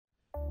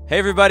Hey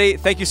everybody,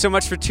 thank you so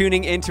much for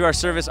tuning into our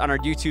service on our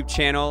YouTube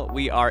channel.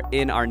 We are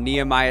in our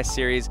Nehemiah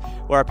series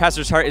where our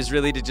pastor's heart is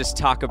really to just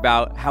talk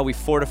about how we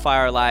fortify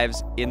our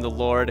lives in the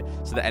Lord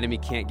so the enemy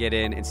can't get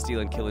in and steal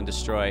and kill and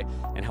destroy,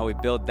 and how we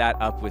build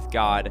that up with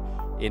God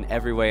in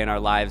every way in our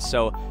lives.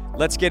 So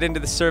let's get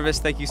into the service.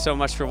 Thank you so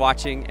much for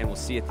watching, and we'll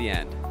see you at the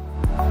end.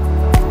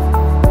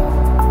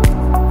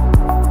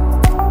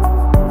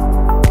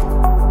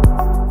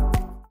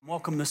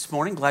 Welcome this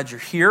morning. Glad you're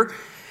here.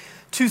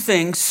 Two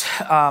things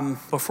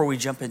before we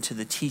jump into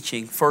the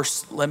teaching.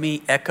 First, let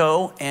me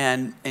echo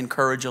and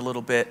encourage a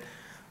little bit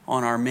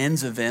on our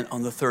men's event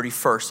on the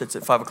 31st. It's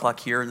at 5 o'clock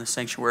here in the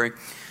sanctuary.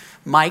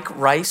 Mike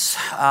Rice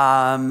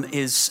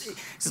is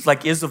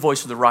the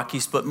voice of the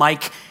Rockies, but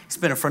Mike has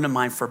been a friend of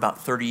mine for about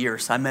 30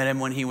 years. I met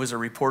him when he was a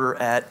reporter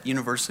at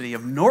University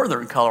of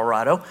Northern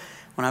Colorado,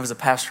 when I was a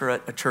pastor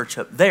at a church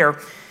up there.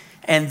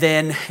 And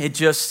then it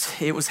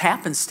was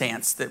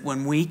happenstance that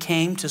when we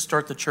came to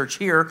start the church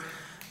here,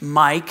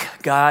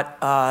 Mike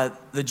got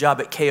the job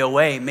at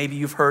KOA. Maybe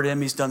you've heard him.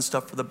 He's done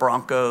stuff for the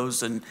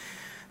Broncos and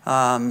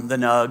the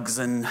Nugs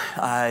and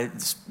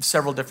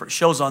several different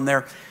shows on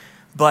there.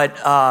 But,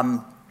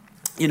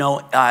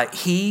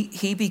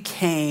 he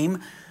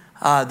became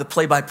the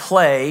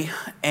play-by-play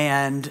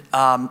and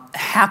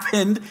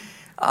happened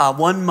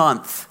 1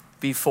 month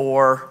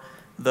before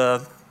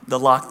the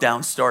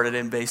lockdown started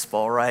in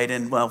baseball, right?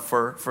 And, well,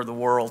 for the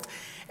world.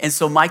 And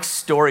so Mike's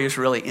story is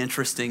really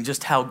interesting,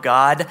 just how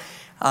God...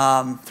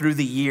 through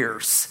the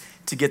years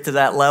to get to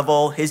that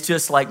level. It's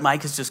just like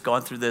Mike has just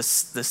gone through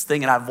this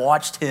thing, and I've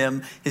watched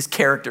him. His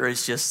character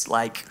is just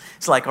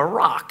it's like a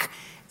rock.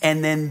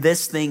 And then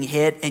this thing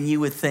hit, and you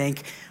would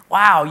think,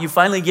 wow, you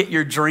finally get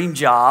your dream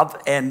job,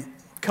 and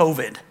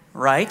COVID,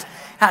 right?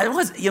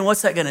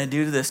 What's that going to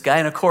do to this guy?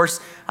 And of course,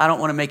 I don't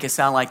want to make it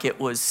sound like it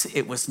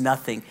was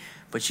nothing.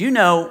 But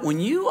when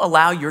you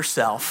allow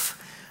yourself,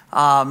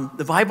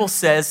 the Bible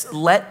says,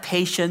 let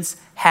patience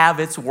have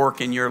its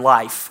work in your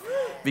life.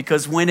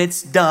 Because when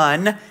it's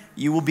done,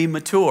 you will be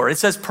mature. It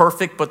says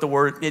perfect, but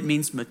it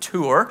means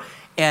mature.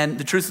 And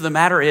the truth of the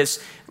matter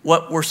is,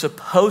 what we're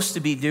supposed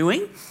to be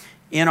doing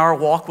in our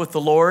walk with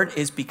the Lord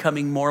is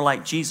becoming more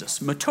like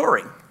Jesus,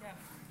 maturing.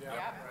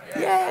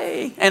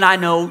 Yay! And I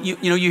know you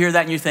hear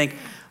that and you think,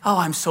 oh,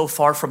 I'm so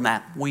far from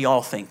that. We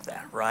all think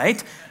that,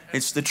 right?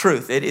 It's the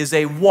truth. It is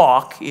a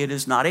walk. It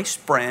is not a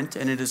sprint,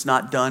 and it is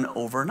not done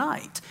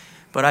overnight.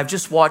 But I've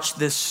just watched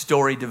this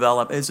story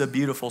develop. It's a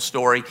beautiful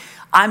story.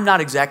 I'm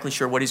not exactly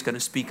sure what he's going to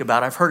speak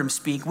about. I've heard him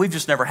speak. We've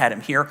just never had him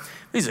here.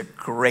 He's a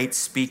great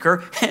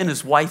speaker, and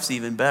his wife's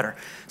even better.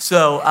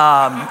 So,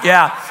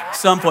 at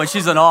some point,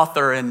 she's an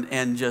author,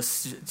 and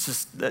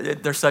just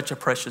they're such a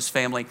precious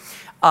family.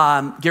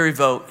 Gary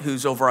Vogt,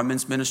 who's over on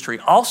men's ministry,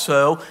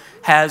 also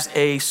has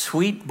a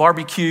sweet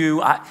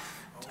barbecue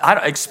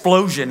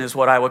explosion is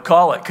what I would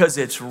call it, because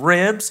it's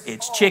ribs,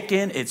 it's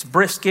chicken, it's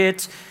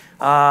brisket.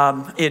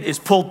 It is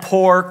pulled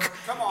pork.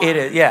 It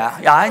is,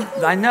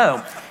 I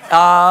know.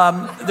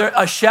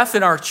 A chef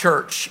in our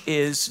church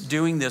is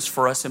doing this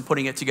for us and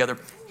putting it together.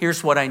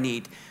 Here's what I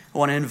need. I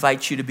want to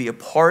invite you to be a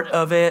part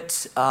of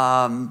it.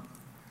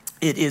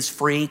 It is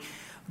free,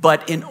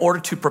 but in order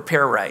to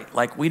prepare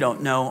right, we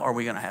don't know, are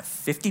we going to have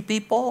 50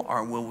 people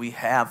or will we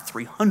have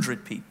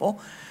 300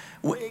 people?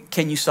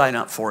 Can you sign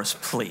up for us,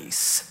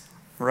 please?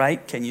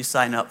 Right? Can you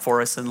sign up for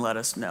us and let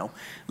us know?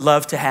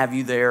 Love to have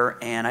you there,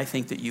 and I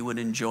think that you would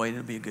enjoy it.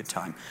 It'll be a good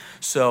time.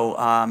 So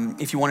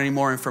if you want any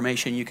more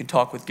information, you can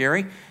talk with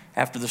Gary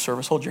after the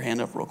service. Hold your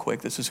hand up real quick.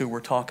 This is who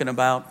we're talking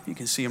about. You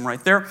can see him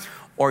right there,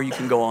 or you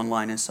can go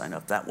online and sign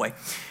up that way.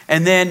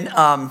 And then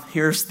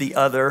here's the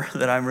other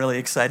that I'm really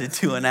excited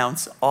to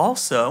announce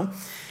also.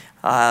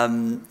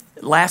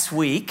 Last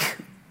week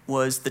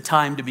was the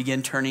time to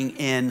begin turning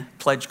in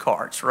pledge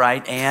cards,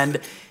 right? And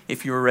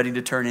if you were ready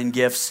to turn in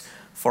gifts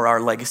for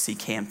our legacy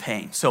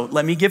campaign. So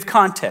let me give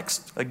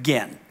context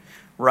again,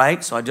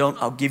 right?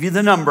 I'll give you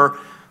the number.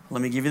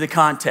 Let me give you the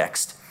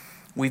context.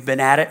 We've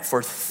been at it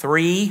for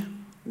 3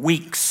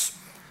 weeks,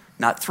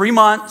 not 3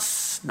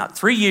 months, not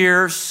 3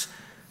 years,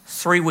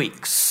 3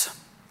 weeks.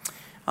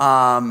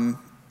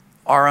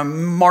 Our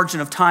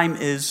margin of time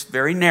is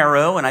very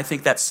narrow, and I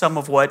think that's some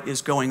of what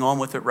is going on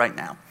with it right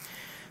now.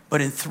 But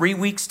in 3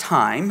 weeks'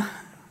 time,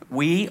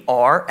 we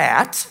are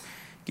at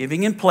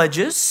giving in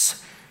pledges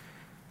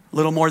a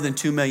little more than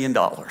 $2 million,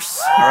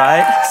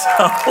 right?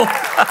 So,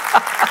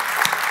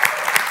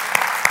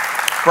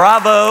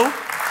 bravo.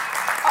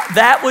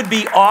 That would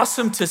be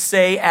awesome to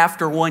say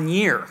after 1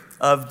 year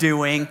of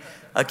doing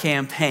a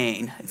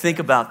campaign. Think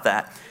about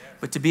that.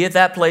 But to be at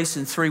that place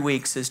in 3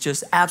 weeks is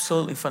just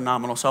absolutely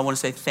phenomenal. So I want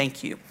to say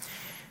thank you.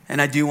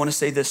 And I do want to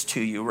say this to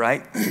you,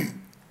 right?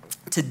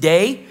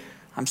 Today,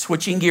 I'm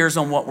switching gears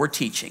on what we're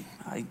teaching.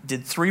 I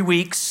did 3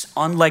 weeks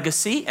on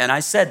legacy, and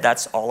I said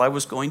that's all I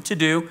was going to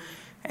do.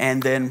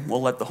 And then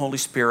we'll let the Holy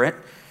Spirit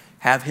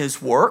have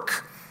his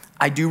work.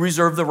 I do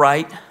reserve the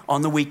right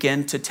on the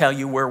weekend to tell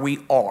you where we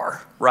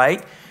are,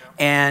 right?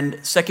 And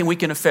second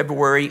weekend of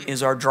February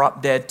is our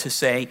drop dead to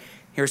say,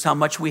 here's how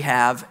much we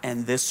have,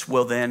 and this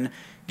will then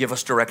give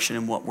us direction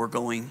in what we're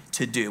going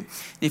to do.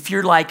 If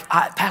you're like,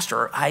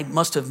 Pastor, I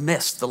must have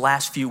missed the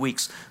last few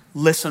weeks,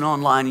 listen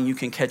online and you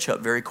can catch up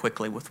very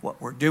quickly with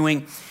what we're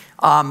doing.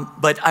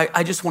 But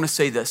I just want to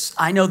say this.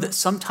 I know that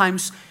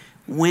sometimes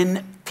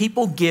when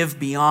people give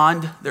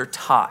beyond their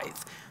tithe,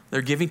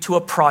 they're giving to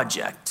a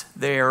project,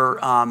 they're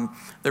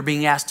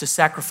being asked to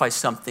sacrifice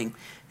something.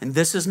 And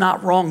this is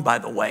not wrong, by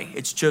the way.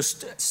 It's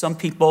just some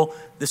people,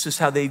 this is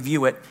how they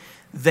view it.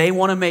 They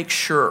want to make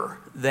sure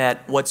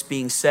that what's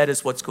being said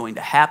is what's going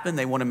to happen.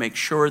 They want to make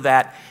sure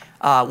that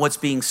what's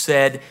being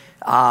said,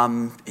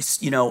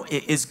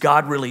 is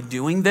God really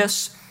doing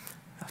this?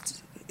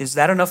 Is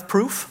that enough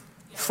proof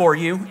for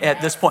you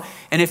at this point?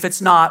 And if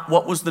it's not,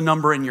 what was the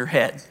number in your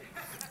head?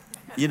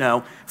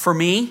 For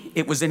me,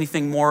 it was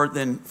anything more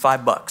than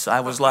 $5. I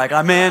was like,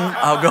 I'm in,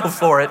 I'll go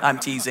for it. I'm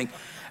teasing.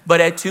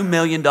 But at $2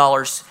 million,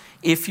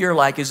 if you're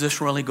like, is this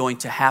really going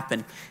to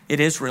happen? It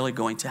is really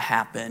going to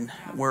happen.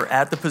 We're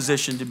at the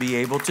position to be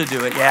able to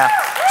do it. Yeah.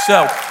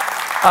 So,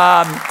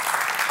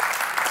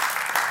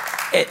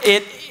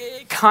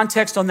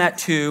 context on that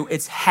too,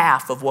 it's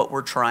half of what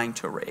we're trying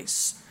to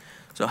raise.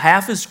 So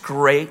half is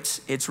great.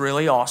 It's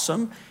really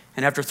awesome.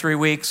 And after 3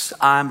 weeks,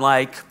 I'm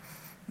like,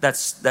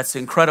 that's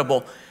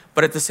incredible.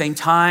 But at the same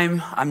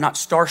time, I'm not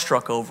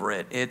starstruck over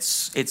it.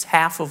 It's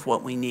half of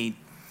what we need.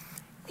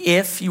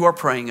 If you are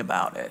praying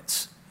about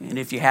it, and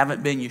if you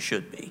haven't been, you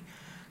should be.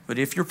 But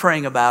if you're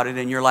praying about it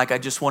and you're like, I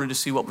just wanted to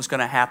see what was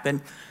going to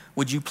happen,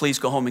 would you please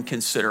go home and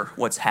consider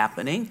what's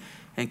happening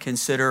and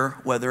consider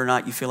whether or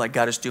not you feel like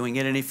God is doing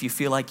it. And if you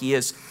feel like he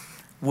is,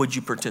 would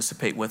you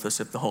participate with us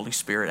if the Holy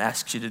Spirit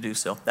asks you to do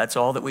so? That's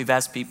all that we've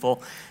asked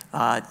people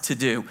to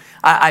do.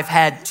 I've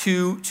had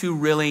two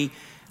really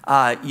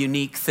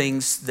unique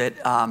things that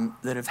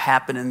have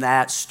happened in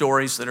that,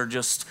 stories that are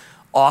just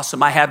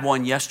awesome. I had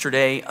one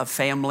yesterday, a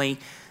family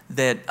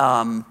that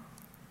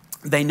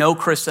they know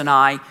Chris and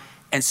I,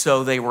 and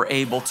so they were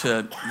able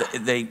to,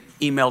 they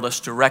emailed us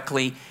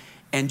directly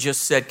and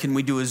just said, can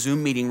we do a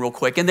Zoom meeting real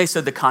quick? And they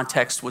said the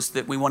context was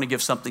that we want to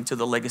give something to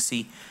the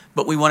legacy,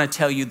 but we want to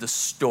tell you the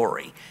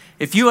story.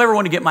 If you ever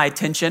want to get my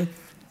attention,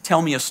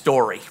 tell me a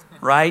story,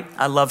 right?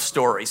 I love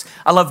stories.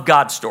 I love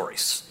God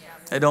stories.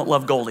 I don't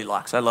love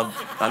Goldilocks. I love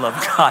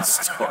God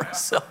stories.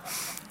 So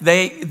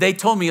they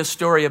told me a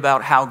story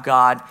about how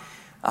God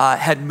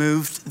had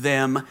moved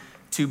them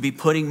to be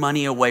putting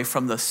money away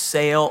from the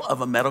sale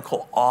of a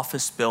medical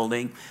office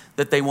building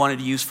that they wanted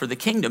to use for the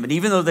kingdom. And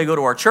even though they go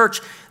to our church,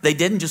 they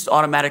didn't just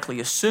automatically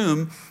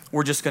assume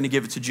we're just going to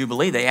give it to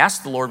Jubilee. They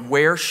asked the Lord,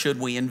 where should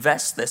we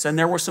invest this? And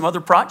there were some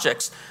other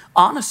projects.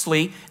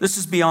 Honestly, this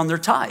is beyond their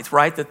tithe,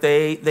 right? That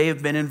they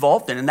have been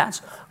involved in. And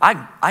that's,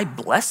 I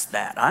bless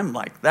that. I'm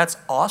like, that's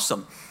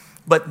awesome.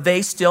 But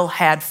they still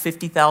had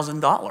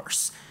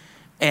 $50,000.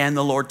 And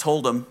the Lord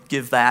told them,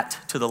 give that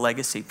to the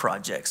legacy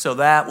project. So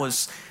that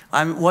was,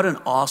 what an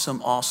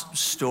awesome, awesome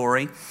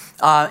story.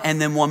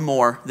 And then one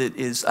more that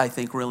is, I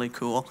think, really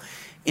cool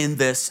in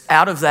this.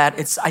 Out of that,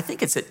 I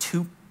think it's at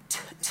 2-1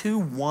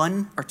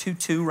 or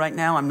 2-2 right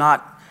now. I'm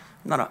not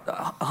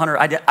 100.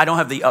 I don't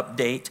have the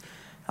update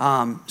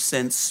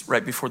since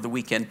right before the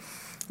weekend,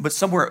 but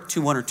somewhere at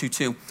 2-1 or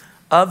 2-2.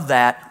 Of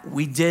that,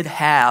 we did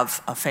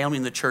have a family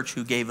in the church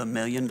who gave $1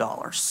 million.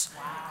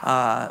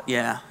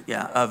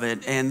 Of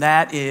it, and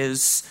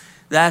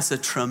that's a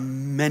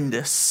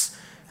tremendous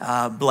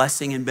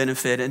blessing and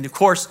benefit. And of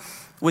course,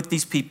 with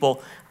these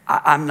people,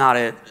 I'm not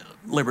at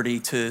liberty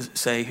to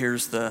say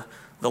here's the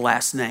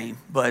last name,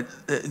 but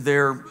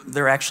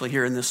they're actually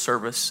here in this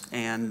service.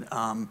 And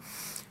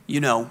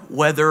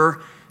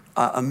whether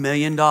 $1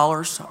 million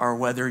or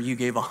whether you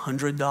gave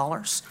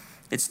 $100,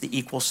 it's the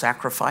equal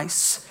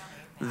sacrifice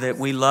that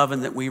we love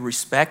and that we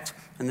respect.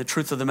 And the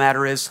truth of the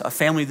matter is, a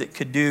family that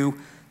could do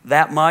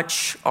that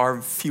much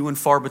are few and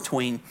far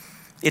between.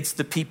 It's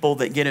the people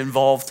that get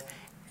involved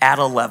at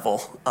a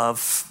level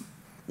of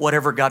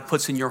whatever God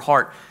puts in your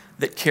heart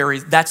that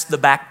carries, that's the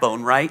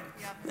backbone, right?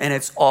 Yep. And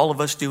it's all of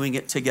us doing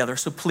it together.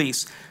 So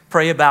please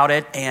pray about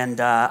it,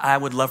 and I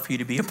would love for you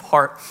to be a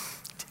part.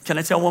 Can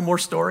I tell one more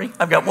story?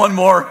 I've got one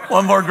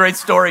more great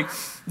story.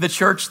 The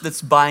church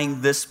that's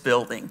buying this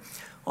building,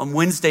 on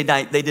Wednesday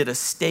night, they did a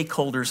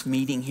stakeholders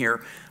meeting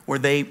here where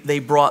they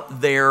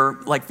brought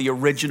the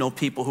original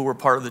people who were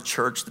part of the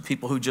church, the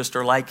people who just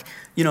are like,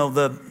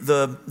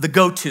 the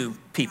go-to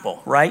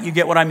people, right? You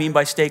get what I mean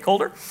by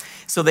stakeholder?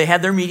 So they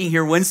had their meeting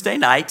here Wednesday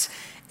night,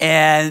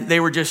 and they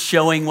were just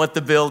showing what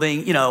the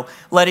building,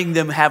 letting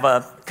them have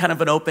a kind of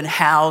an open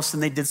house,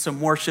 and they did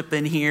some worship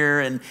in here,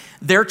 and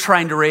they're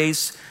trying to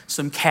raise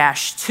some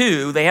cash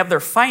too. They have their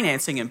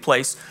financing in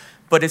place,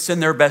 but it's in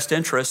their best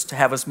interest to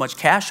have as much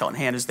cash on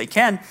hand as they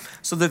can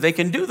so that they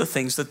can do the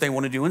things that they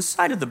want to do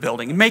inside of the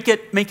building and make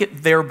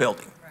it their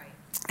building. Right.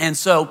 And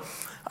so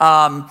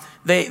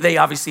they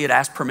obviously had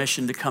asked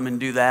permission to come and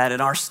do that,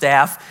 and our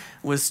staff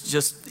was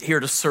just here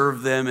to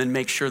serve them and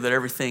make sure that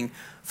everything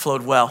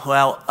flowed well.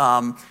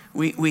 Well,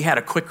 we had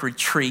a quick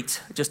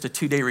retreat, just a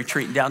 2-day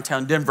retreat in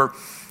downtown Denver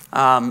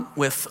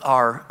with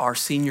our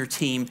senior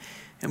team.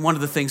 And one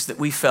of the things that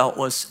we felt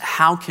was,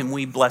 how can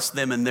we bless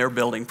them in their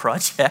building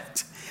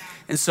project?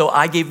 And so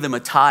I gave them a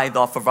tithe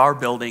off of our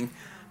building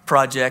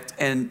project,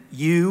 and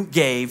you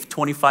gave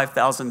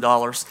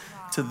 $25,000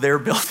 to their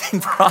building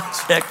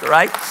project,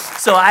 right?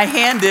 So I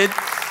handed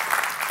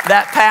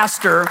that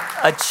pastor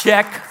a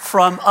check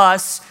from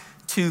us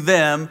to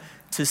them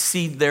to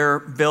seed their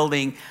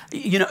building.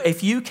 You know,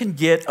 if you can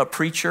get a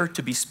preacher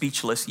to be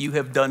speechless, you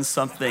have done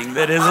something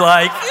that is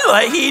like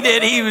he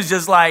did. He was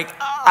just like,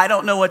 I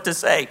don't know what to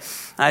say.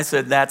 I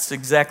said, that's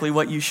exactly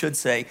what you should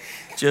say.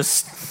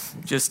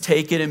 Just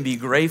take it and be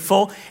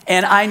grateful.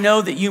 And I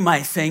know that you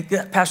might think,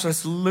 Pastor,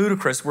 that's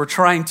ludicrous.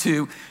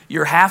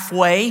 You're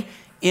halfway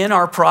in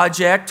our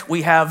project.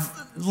 We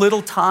have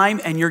little time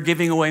and you're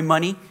giving away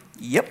money.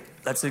 Yep,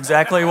 that's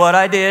exactly what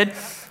I did.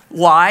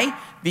 Why?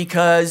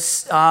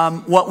 Because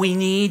what we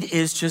need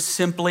is just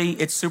simply,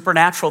 it's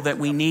supernatural that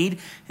we need,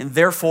 and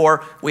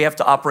therefore we have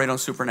to operate on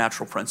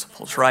supernatural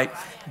principles, right?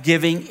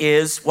 Giving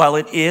is, while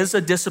it is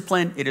a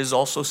discipline, it is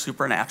also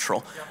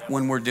supernatural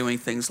when we're doing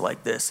things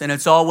like this. And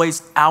it's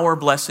always our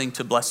blessing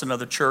to bless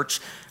another church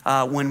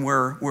when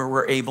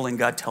we're able and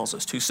God tells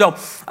us to. So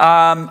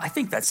I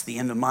think that's the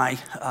end of my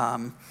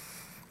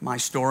my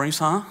stories,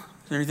 huh?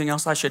 Is there anything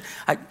else you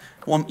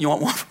want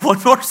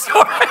one more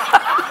story?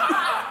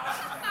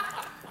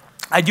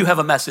 I do have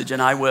a message,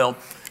 and I will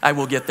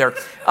get there.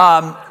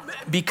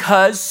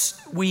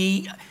 Because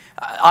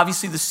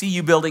obviously the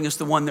CU building is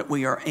the one that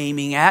we are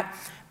aiming at,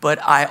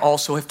 but I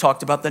also have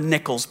talked about the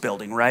Nichols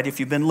building, right? If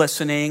you've been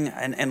listening,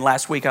 and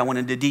last week I went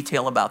into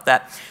detail about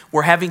that.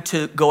 We're having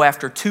to go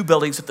after 2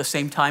 buildings at the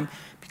same time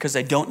because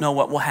I don't know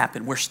what will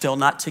happen. We're still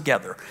not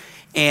together.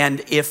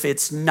 And if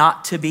it's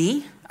not to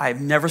be, I've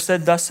never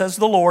said, thus says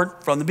the Lord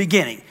from the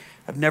beginning.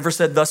 I've never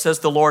said, thus says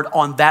the Lord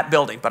on that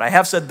building, but I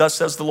have said, thus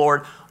says the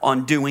Lord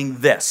on doing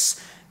this,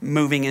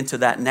 moving into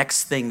that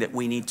next thing that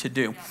we need to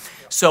do.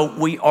 So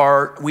we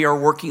are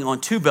working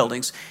on 2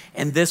 buildings.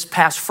 And this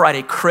past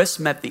Friday, Chris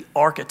met the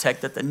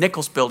architect at the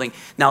Nichols building.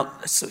 Now,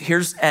 so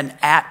here's an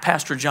at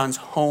Pastor John's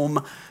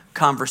home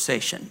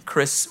conversation.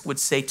 Chris would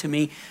say to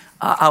me,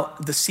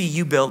 the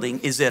CU building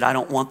is it. I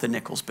don't want the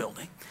Nichols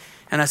building.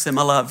 And I said,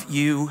 my love,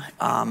 you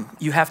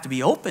have to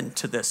be open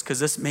to this because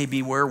this may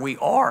be where we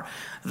are.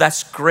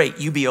 That's great.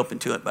 You be open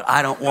to it, but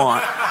I don't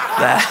want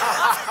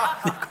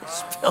that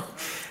Nichols building.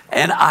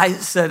 And I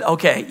said,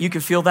 okay, you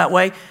can feel that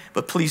way,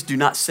 but please do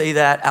not say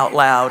that out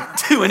loud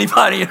to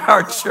anybody in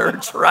our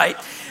church, right?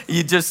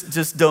 You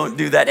just don't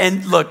do that.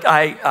 And look,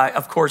 I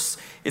of course,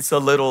 it's a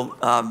little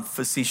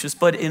facetious,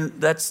 but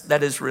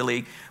that is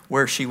really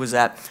where she was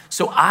at.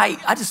 So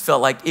I just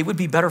felt like it would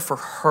be better for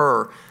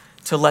her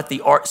to let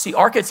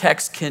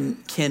architects can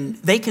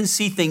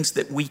see things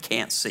that we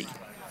can't see.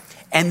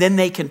 And then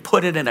they can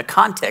put it in a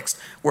context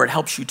where it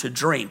helps you to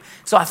dream.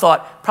 So I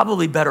thought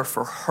probably better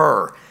for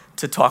her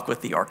to talk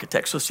with the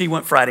architect. So she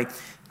went Friday.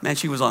 Man,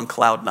 she was on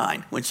cloud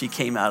 9 when she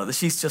came out of this.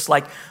 She's just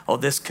like, oh,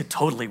 this could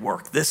totally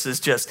work. This is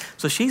just,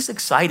 so she's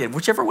excited.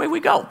 Whichever way we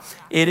go,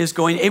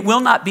 it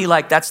will not be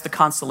like that's the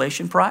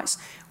consolation prize.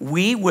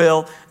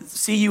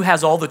 CU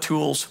has all the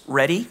tools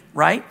ready,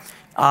 right?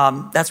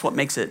 That's what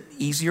makes it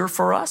easier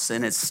for us,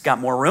 and it's got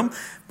more room.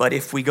 But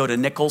if we go to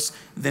Nichols,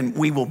 then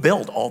we will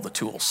build all the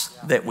tools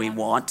that we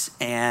want.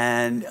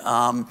 And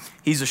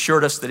he's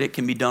assured us that it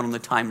can be done on the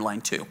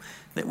timeline too,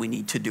 that we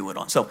need to do it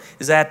on. So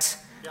is that,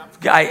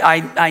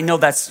 I know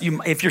that's,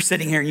 if you're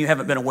sitting here and you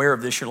haven't been aware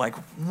of this, you're like,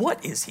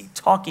 what is he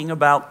talking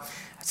about?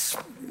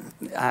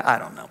 I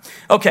don't know.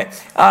 Okay,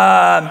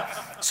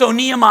 so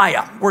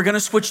Nehemiah, we're going to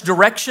switch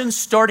directions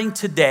starting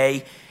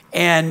today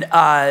and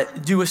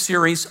do a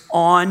series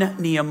on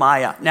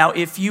Nehemiah. Now,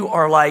 if you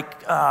are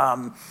like,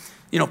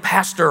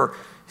 Pastor,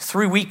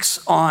 3 weeks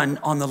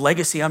on the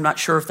legacy, I'm not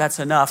sure if that's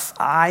enough.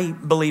 I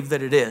believe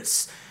that it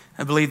is.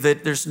 I believe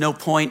that there's no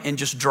point in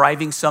just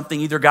driving something.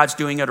 Either God's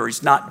doing it or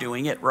he's not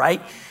doing it,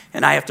 right?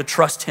 And I have to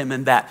trust him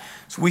in that.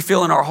 So we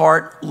feel in our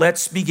heart,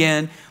 let's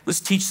begin.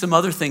 Let's teach some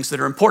other things that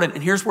are important.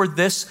 And here's where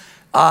this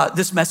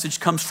message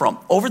comes from.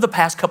 Over the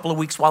past couple of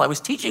weeks while I was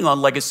teaching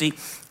on legacy,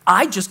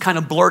 I just kind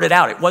of blurted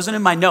out. It wasn't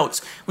in my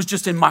notes. It was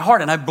just in my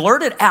heart. And I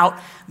blurted out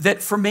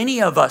that for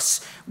many of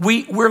us,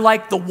 we're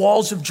like the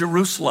walls of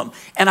Jerusalem.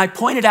 And I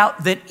pointed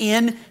out that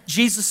in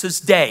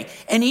Jesus's day,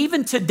 and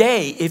even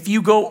today, if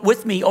you go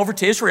with me over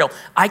to Israel,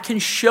 I can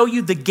show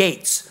you the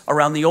gates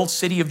around the old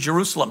city of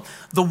Jerusalem.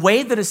 The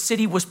way that a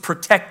city was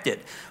protected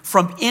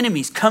from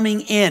enemies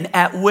coming in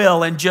at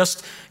will and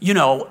just,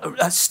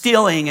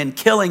 stealing and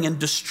killing and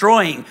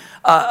destroying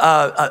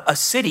a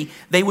city,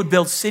 they would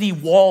build city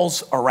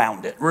walls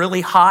around it,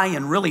 really high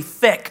and really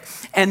thick.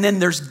 And then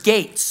there's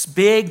gates,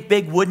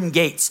 big wooden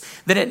gates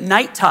that at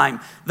nighttime,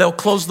 they'll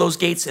close those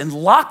gates and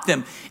lock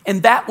them.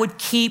 And that would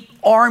keep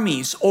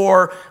armies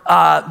or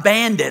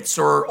bandits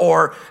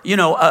or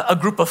a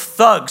group of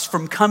thugs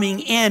from coming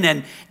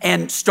in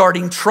and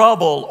starting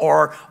trouble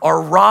or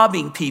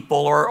robbing people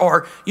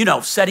or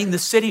setting the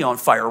city on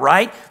fire,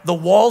 right? The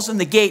walls and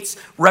the gates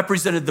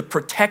represented the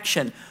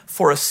protection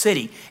for a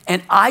city.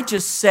 And I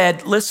just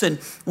said, listen,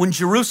 when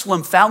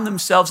Jerusalem found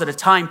themselves at a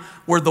time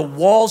where the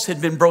walls had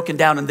been broken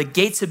down and the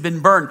gates had been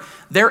burned,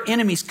 their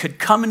enemies could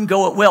come and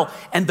go at will,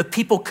 and the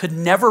people could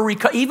never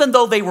recover. Even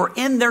though they were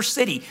in their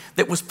city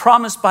that was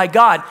promised by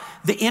God,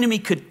 the enemy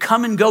could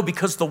come and go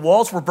because the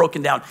walls were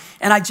broken down.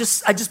 And I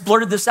just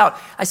blurted this out.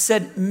 I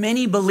said,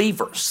 many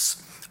believers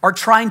are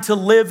trying to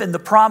live in the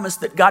promise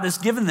that God has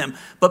given them.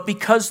 But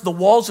because the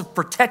walls of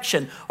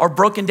protection are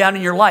broken down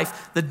in your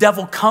life, the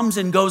devil comes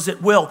and goes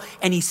at will,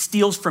 and he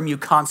steals from you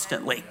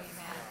constantly.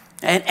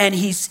 And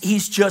he's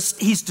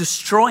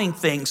destroying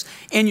things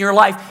in your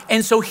life.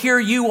 And so here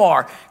you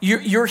are.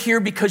 You're here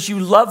because you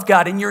love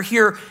God, and you're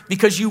here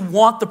because you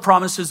want the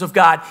promises of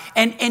God.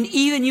 And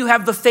even you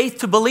have the faith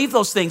to believe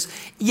those things.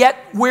 Yet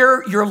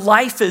where your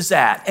life is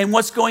at and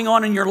what's going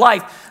on in your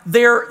life,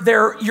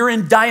 you're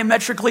in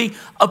diametrically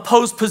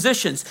opposed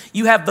positions.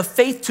 You have the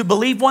faith to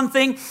believe one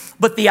thing,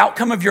 but the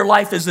outcome of your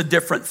life is a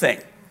different thing.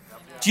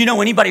 Do you know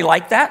anybody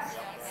like that?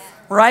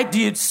 Right? Do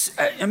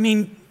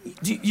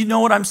you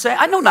know what I'm saying?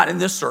 I know not in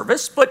this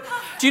service, but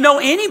do you know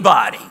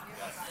anybody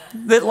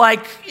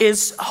that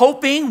is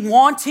hoping,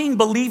 wanting,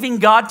 believing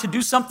God to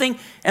do something,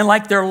 and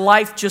their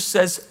life just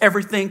says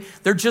everything,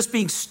 they're just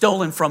being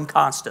stolen from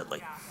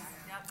constantly,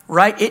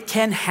 right? It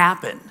can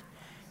happen.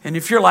 And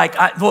if you're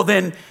well,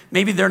 then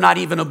maybe they're not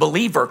even a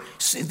believer.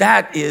 See,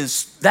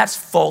 that's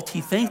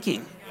faulty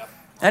thinking.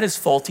 That is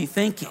faulty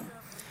thinking.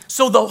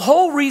 So the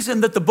whole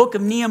reason that the book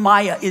of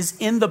Nehemiah is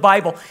in the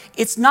Bible,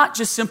 it's not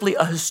just simply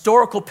a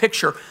historical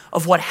picture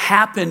of what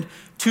happened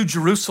to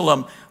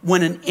Jerusalem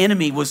when an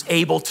enemy was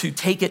able to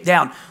take it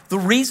down. The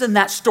reason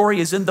that story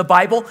is in the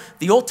Bible,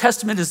 the Old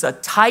Testament is a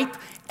type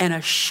and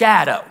a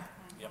shadow.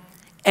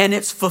 And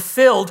it's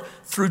fulfilled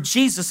through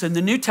Jesus in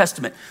the New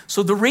Testament.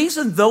 So the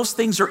reason those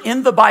things are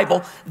in the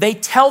Bible, they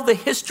tell the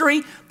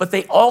history, but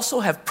they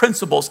also have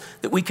principles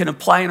that we can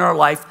apply in our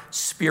life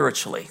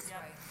spiritually.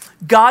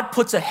 God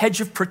puts a hedge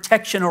of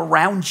protection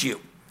around you.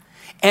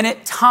 And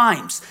at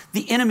times,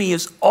 the enemy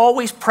is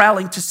always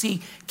prowling to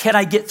see, can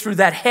I get through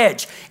that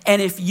hedge?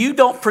 And if you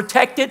don't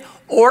protect it,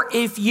 or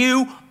if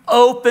you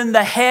open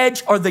the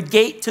hedge or the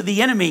gate to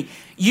the enemy,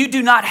 you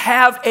do not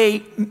have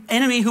an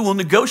enemy who will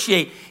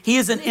negotiate. He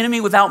is an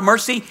enemy without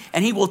mercy,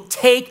 and he will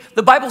take,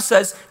 the Bible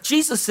says,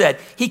 Jesus said,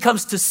 he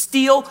comes to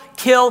steal,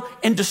 kill,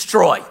 and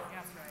destroy.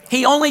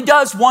 He only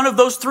does one of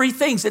those three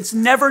things. It's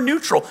never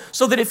neutral.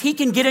 So that if he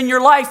can get in your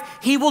life,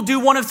 he will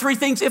do one of three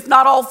things, if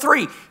not all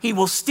three. He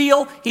will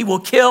steal, he will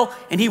kill,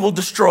 and he will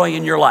destroy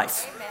in your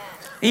life. Amen.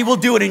 He will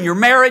do it in your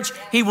marriage.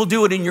 He will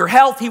do it in your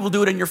health. He will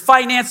do it in your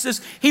finances.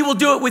 He will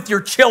do it with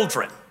your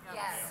children.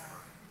 Yes.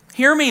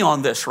 Hear me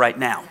on this right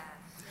now.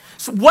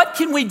 So what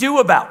can we do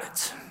about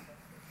it?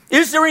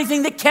 Is there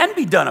anything that can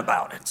be done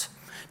about it?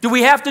 Do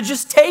we have to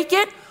just take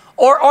it?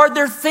 Or are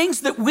there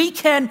things that we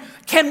can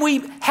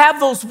we have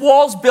those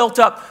walls built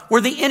up where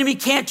the enemy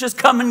can't just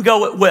come and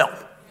go at will?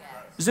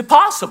 Is it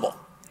possible?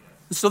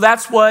 So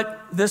that's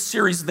what this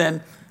series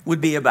then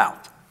would be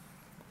about.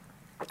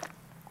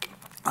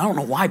 I don't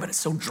know why, but it's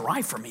so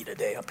dry for me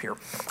today up here.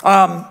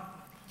 I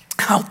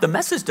hope the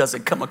message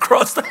doesn't come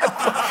across that.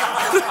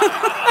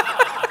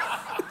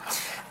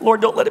 Lord,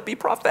 don't let it be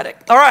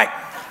prophetic. All right,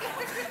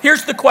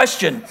 here's the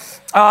question.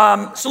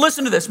 So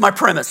listen to this, my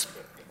premise.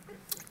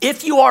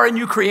 If you are a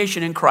new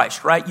creation in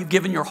Christ, right? You've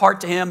given your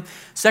heart to him.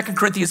 2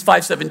 Corinthians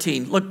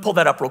 5:17. Look, pull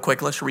that up real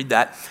quick. Let's read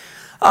that.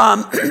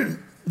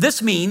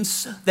 This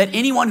means that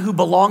anyone who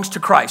belongs to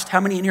Christ,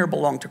 how many in here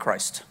belong to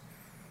Christ?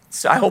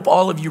 So I hope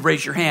all of you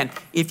raise your hand.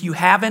 If you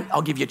haven't,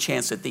 I'll give you a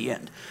chance at the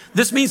end.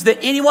 This means that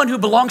anyone who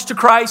belongs to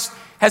Christ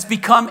has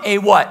become a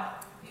what?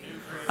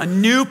 A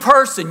new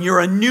person. You're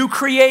a new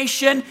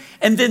creation.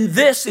 And then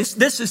this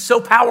is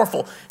so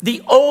powerful.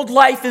 The old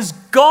life is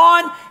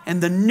gone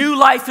and the new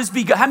life has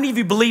begun. How many of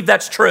you believe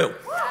that's true?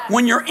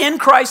 When you're in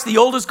Christ, the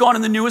old is gone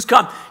and the new has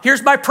come.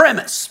 Here's my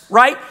premise,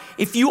 right?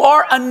 If you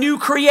are a new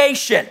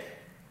creation,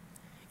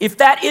 if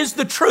that is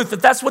the truth,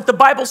 if that's what the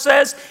Bible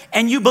says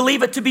and you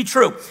believe it to be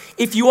true,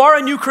 if you are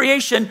a new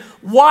creation,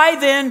 why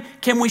then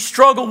can we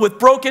struggle with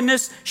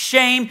brokenness,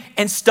 shame,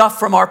 and stuff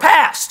from our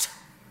past?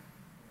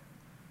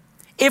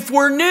 If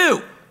we're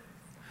new,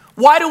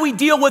 why do we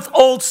deal with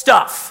old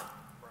stuff?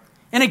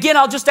 And again,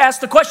 I'll just ask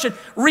the question,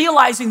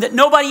 realizing that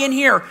nobody in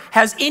here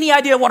has any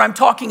idea what I'm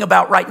talking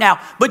about right now.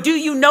 But do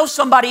you know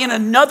somebody in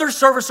another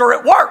service or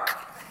at work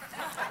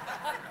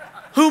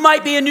who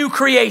might be a new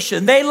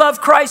creation? They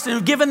love Christ and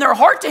have given their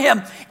heart to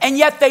him, and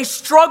yet they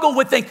struggle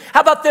with things.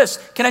 How about this?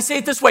 Can I say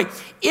it this way?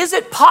 Is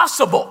it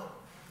possible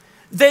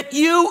that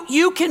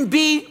you can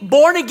be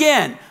born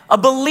again, a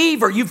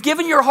believer, you've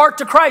given your heart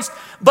to Christ,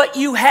 but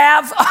you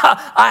have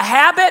a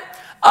habit,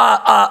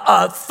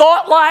 a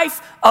thought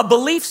life, a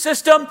belief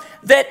system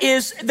that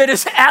is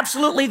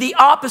absolutely the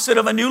opposite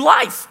of a new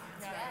life?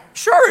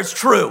 Sure, it's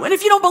true. And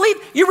if you don't believe,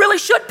 you really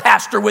should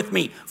pastor with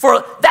me.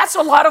 For that's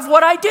a lot of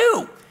what I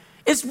do,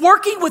 is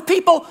working with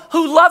people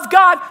who love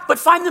God but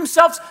find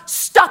themselves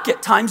stuck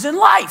at times in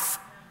life.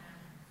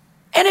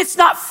 And it's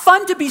not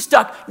fun to be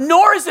stuck,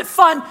 nor is it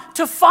fun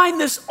to find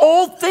this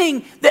old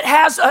thing that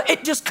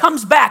it just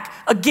comes back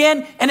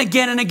again and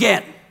again and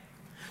again.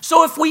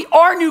 So if we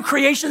are new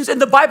creations,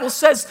 and the Bible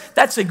says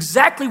that's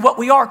exactly what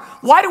we are,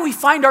 why do we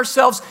find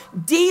ourselves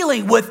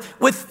dealing with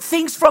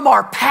things from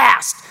our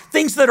past,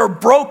 things that are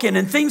broken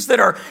and things that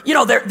are,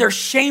 they're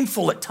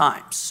shameful at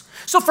times?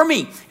 So for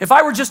me, if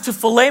I were just to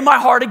fillet my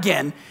heart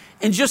again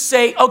and just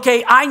say,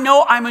 okay, I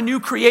know I'm a new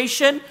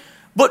creation,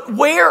 but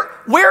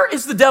where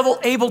is the devil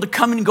able to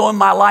come and go in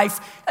my life?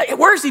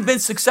 Where has he been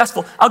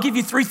successful? I'll give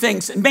you 3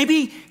 things, and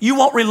maybe you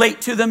won't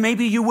relate to them,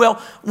 maybe you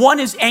will. One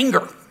is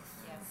anger.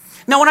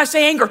 Now, when I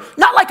say anger,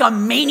 not like a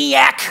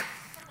maniac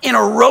in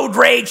a road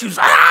rage who's,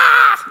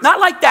 not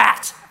like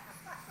that.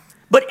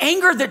 But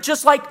anger that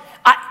just like,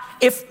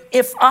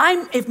 if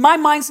my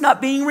mind's not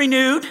being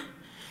renewed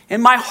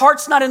and my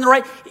heart's not in the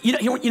right,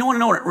 you want to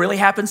know when it really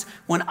happens?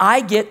 When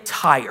I get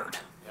tired.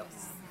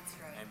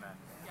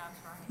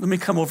 Let me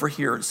come over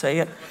here and say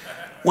it.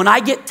 When I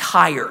get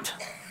tired,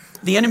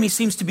 the enemy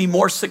seems to be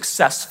more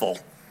successful.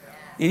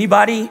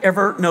 Anybody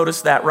ever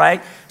notice that,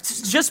 right?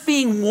 It's just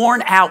being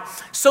worn out,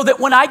 so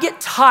that when I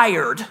get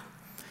tired,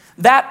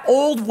 that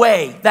old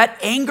way, that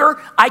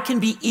anger, I can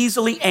be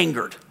easily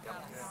angered.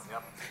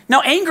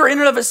 Now, anger in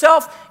and of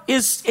itself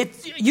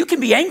you can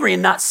be angry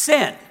and not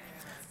sin.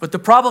 But the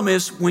problem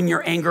is when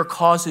your anger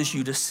causes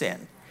you to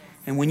sin.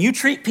 And when you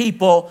treat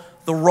people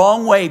the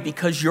wrong way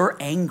because you're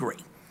angry,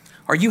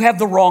 or you have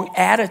the wrong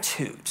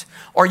attitude,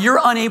 or you're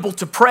unable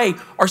to pray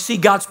or see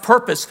God's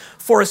purpose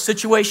for a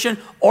situation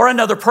or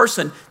another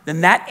person,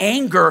 then that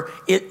anger,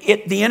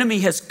 the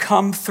enemy has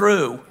come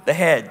through the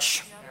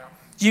hedge.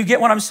 Do you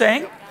get what I'm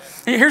saying?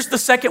 And here's the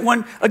second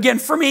one. Again,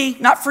 for me,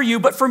 not for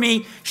you, but for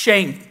me,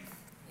 shame.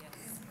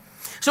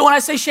 So when I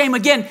say shame,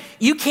 again,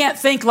 you can't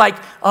think like,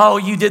 oh,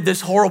 you did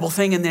this horrible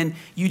thing and then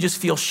you just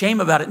feel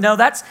shame about it. No,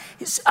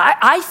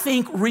 I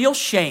think real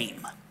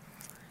shame.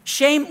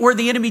 Shame where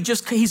the enemy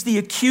he's the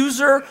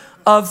accuser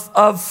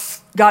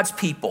of God's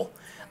people.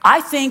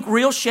 I think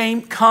real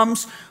shame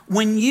comes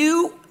when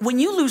you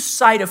lose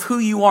sight of who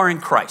you are in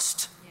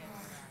Christ.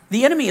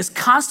 The enemy is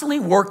constantly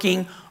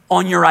working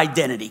on your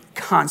identity,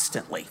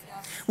 constantly.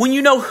 When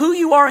you know who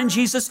you are in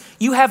Jesus,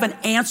 you have an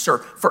answer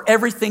for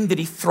everything that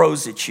he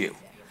throws at you.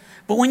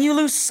 But when you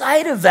lose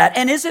sight of that,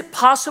 and is it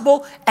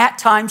possible at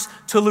times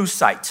to lose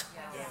sight?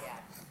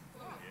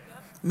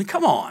 I mean,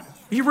 come on,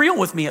 be real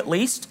with me at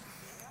least.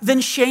 Then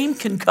shame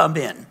can come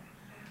in.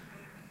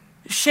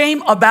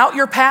 Shame about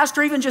your past,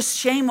 or even just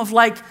shame of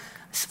like,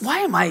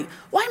 why am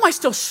I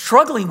still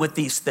struggling with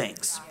these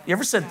things? You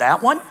ever said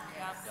that one?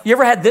 You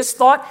ever had this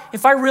thought?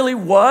 If I really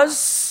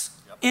was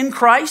in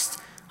Christ,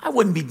 I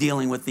wouldn't be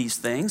dealing with these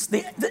things.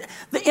 The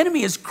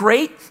enemy is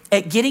great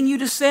at getting you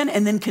to sin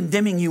and then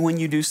condemning you when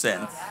you do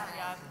sin.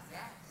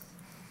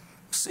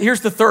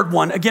 Here's the third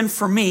one. Again,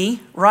 for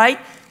me, right?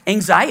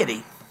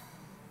 Anxiety.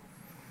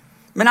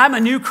 I mean, I'm a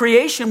new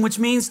creation, which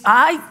means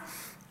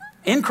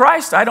in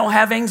Christ, I don't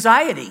have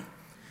anxiety.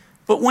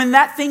 But when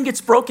that thing gets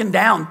broken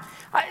down,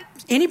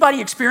 anybody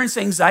experience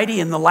anxiety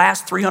in the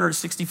last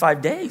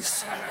 365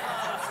 days?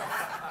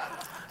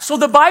 So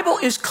the Bible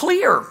is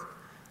clear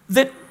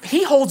that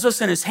he holds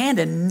us in his hand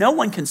and no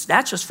one can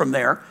snatch us from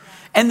there,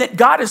 and that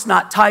God is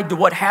not tied to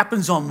what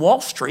happens on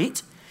Wall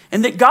Street,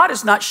 and that God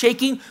is not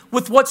shaking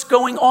with what's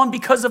going on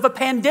because of a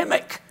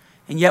pandemic.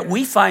 And yet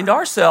we find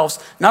ourselves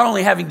not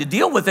only having to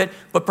deal with it,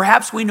 but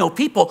perhaps we know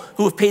people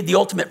who have paid the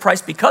ultimate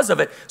price because of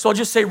it. So I'll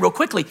just say real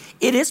quickly,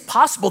 it is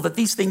possible that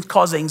these things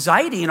cause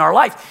anxiety in our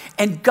life.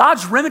 And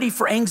God's remedy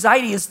for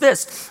anxiety is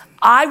this: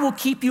 I will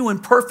keep you in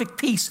perfect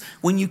peace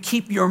when you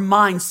keep your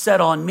mind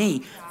set on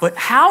me. But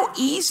how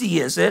easy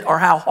is it, or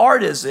how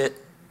hard is it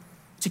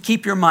to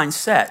keep your mind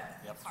set?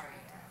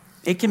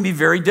 It can be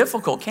very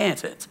difficult,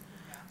 can't it?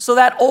 So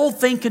that old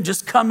thing can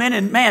just come in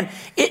and man,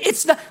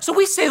 it's not. So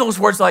we say those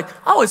words like,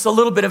 oh, it's a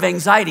little bit of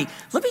anxiety.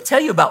 Let me tell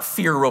you about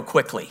fear real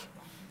quickly.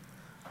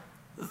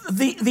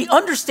 The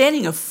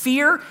understanding of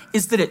fear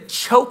is that it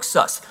chokes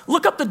us.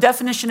 Look up the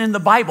definition in the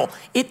Bible.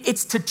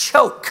 It's to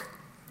choke.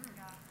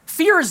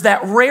 Fear is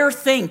that rare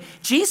thing.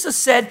 Jesus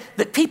said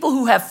that people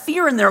who have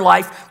fear in their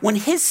life, when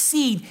his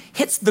seed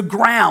hits the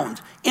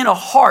ground in a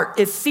heart,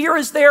 if fear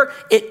is there,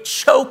 it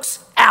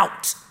chokes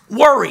out.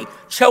 Worry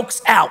chokes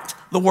out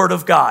the word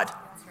of God.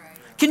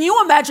 Can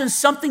you imagine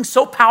something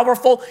so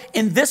powerful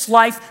in this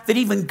life that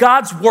even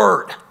God's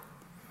word?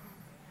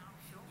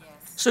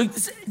 So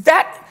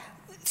that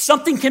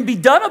something can be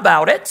done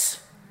about it,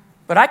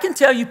 but I can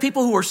tell you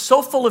people who are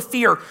so full of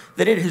fear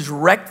that it has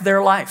wrecked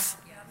their life.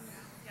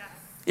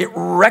 It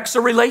wrecks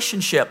a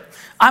relationship.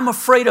 I'm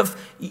afraid of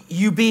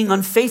you being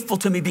unfaithful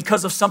to me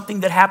because of something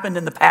that happened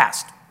in the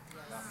past.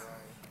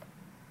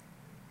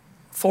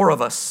 4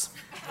 of us.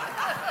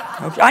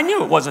 Okay. I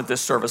knew it wasn't this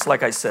service,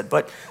 like I said,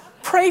 but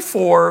pray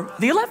for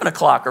the 11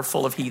 o'clock are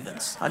full of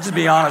heathens. I'll just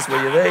be honest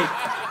with you.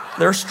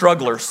 They're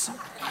strugglers.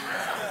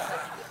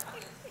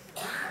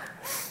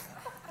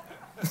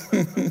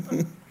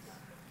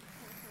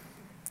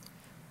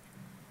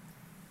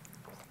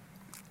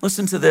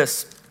 Listen to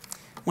this.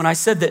 When I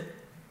said that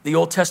the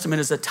Old Testament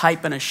is a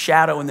type and a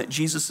shadow and that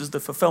Jesus is the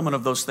fulfillment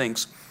of those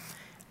things,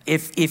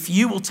 if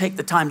you will take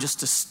the time just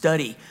to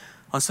study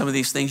on some of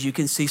these things, you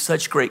can see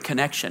such great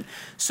connection.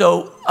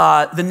 So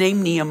the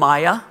name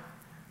Nehemiah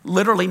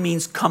literally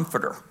means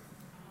comforter.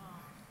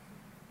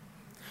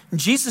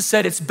 Jesus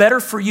said, it's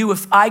better for you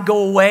if I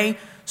go away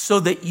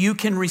so that you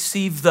can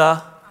receive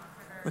the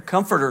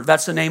comforter.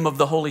 That's the name of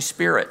the Holy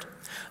Spirit.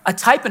 A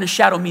type and a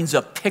shadow means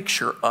a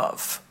picture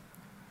of.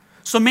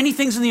 So many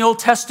things in the Old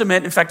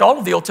Testament, in fact, all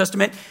of the Old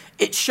Testament,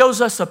 it shows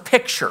us a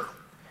picture.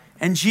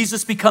 And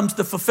Jesus becomes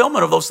the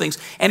fulfillment of those things.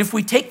 And if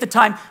we take the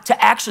time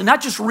to actually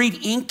not just read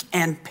ink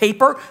and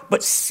paper,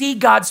 but see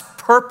God's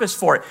purpose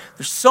for it,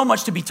 there's so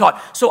much to be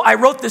taught. So I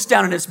wrote this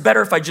down, and it's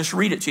better if I just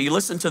read it to you.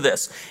 Listen to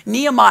this.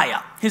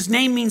 Nehemiah, his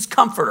name means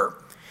comforter.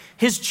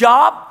 His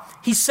job,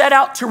 he set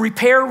out to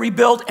repair,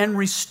 rebuild, and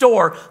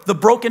restore the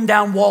broken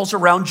down walls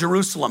around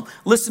Jerusalem.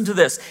 Listen to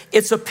this.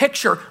 It's a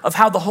picture of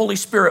how the Holy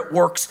Spirit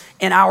works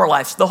in our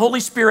lives. The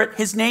Holy Spirit,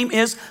 his name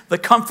is the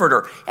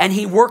Comforter, and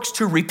he works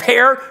to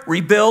repair,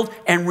 rebuild,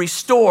 and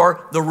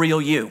restore the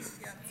real you.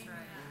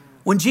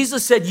 When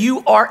Jesus said,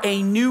 you are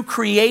a new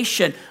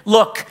creation,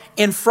 look,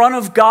 in front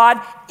of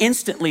God,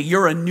 instantly,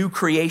 you're a new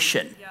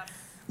creation.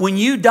 When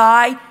you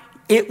die,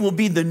 it will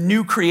be the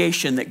new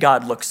creation that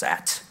God looks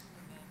at.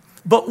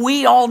 But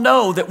we all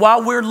know that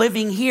while we're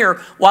living here,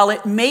 while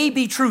it may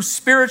be true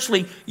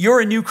spiritually, you're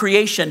a new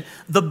creation,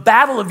 the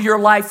battle of your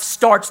life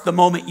starts the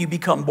moment you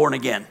become born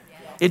again.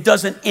 It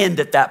doesn't end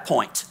at that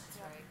point.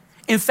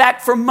 In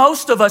fact, for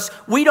most of us,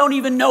 we don't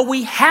even know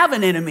we have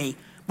an enemy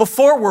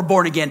before we're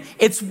born again.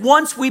 It's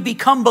once we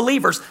become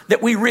believers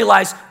that we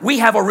realize we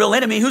have a real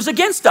enemy who's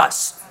against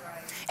us.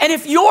 And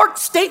if your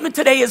statement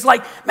today is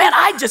like, man,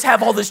 I just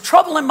have all this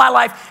trouble in my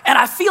life and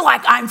I feel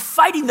like I'm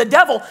fighting the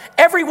devil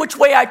every which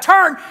way I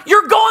turn,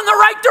 you're going the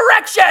right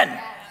direction.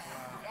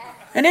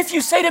 And if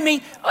you say to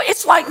me,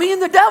 it's like me and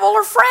the devil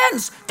are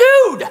friends,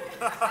 dude,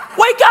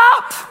 wake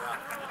up.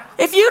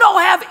 If you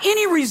don't have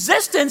any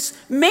resistance,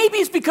 maybe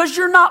it's because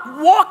you're not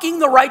walking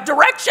the right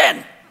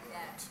direction.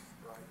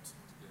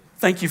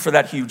 Thank you for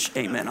that huge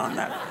amen on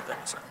that.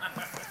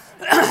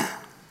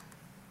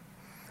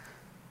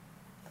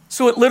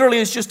 So it literally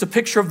is just a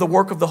picture of the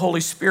work of the Holy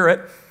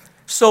Spirit.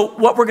 So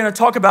what we're going to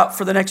talk about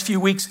for the next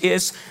few weeks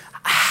is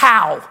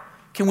how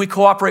can we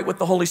cooperate with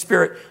the Holy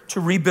Spirit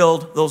to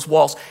rebuild those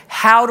walls?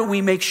 How do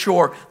we make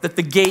sure that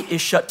the gate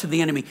is shut to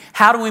the enemy?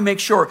 How do we make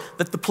sure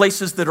that the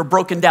places that are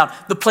broken down,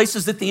 the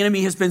places that the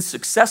enemy has been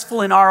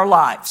successful in our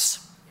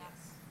lives,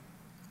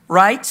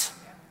 right?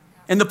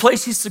 And the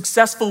place he's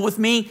successful with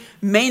me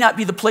may not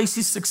be the place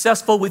he's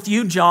successful with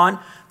you, John,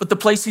 but the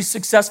place he's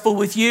successful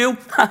with you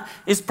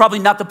is probably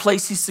not the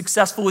place he's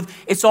successful with.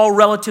 It's all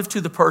relative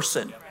to the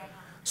person.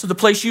 So the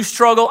place you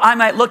struggle, I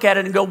might look at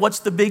it and go, what's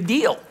the big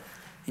deal?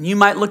 And you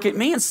might look at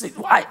me and say,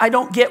 I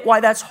don't get why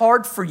that's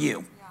hard for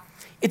you.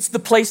 It's the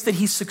place that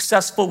he's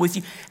successful with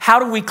you. How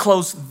do we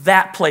close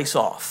that place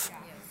off?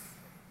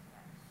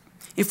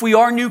 If we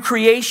are new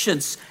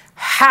creations,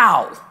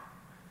 how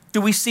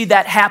do we see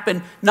that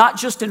happen, not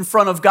just in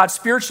front of God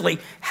spiritually?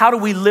 How do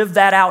we live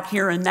that out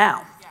here and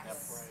now?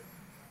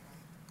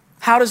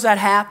 How does that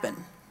happen?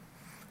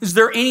 Is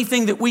there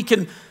anything that we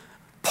can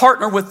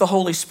partner with the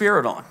Holy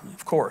Spirit on?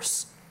 Of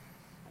course.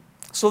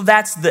 So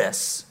that's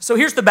this. So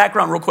here's the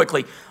background real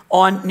quickly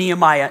on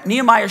Nehemiah.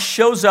 Nehemiah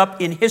shows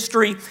up in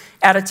history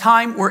at a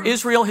time where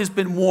Israel has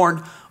been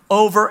warned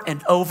over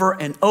and over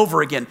and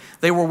over again.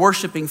 They were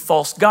worshiping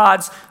false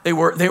gods. They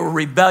were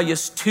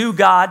rebellious to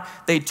God.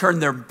 They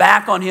turned their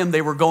back on him.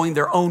 They were going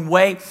their own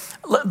way.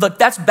 Look,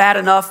 that's bad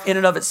enough in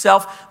and of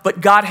itself,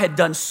 but God had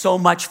done so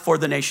much for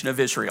the nation of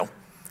Israel.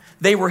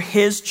 They were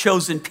his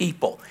chosen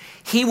people.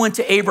 He went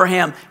to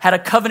Abraham, had a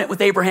covenant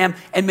with Abraham,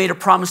 and made a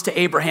promise to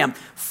Abraham.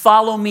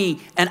 Follow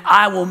me, and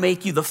I will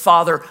make you the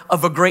father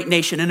of a great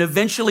nation. And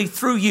eventually,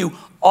 through you,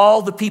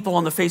 all the people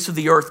on the face of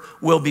the earth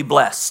will be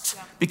blessed.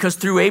 Because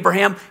through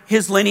Abraham,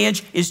 his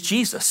lineage is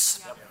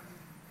Jesus.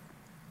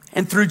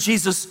 And through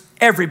Jesus,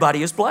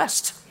 everybody is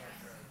blessed.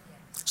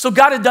 So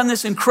God had done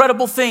this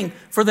incredible thing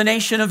for the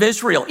nation of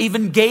Israel,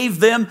 even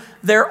gave them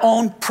their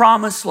own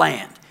promised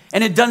land.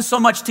 And had done so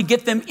much to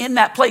get them in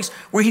that place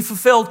where he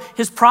fulfilled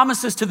his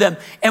promises to them.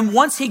 And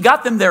once he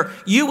got them there,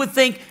 you would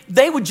think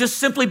they would just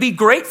simply be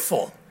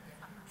grateful.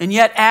 And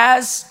yet,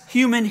 as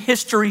human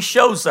history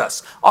shows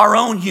us, our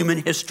own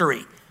human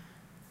history,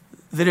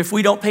 that if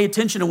we don't pay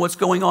attention to what's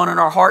going on in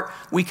our heart,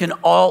 we can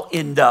all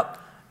end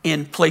up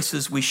in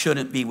places we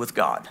shouldn't be with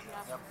God.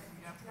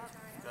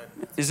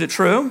 Is it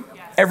true?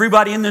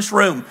 Everybody in this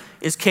room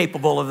is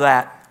capable of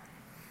that.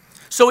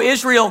 So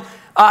Israel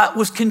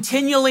was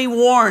continually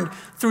warned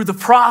through the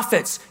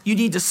prophets. You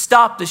need to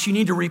stop this. You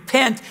need to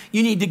repent.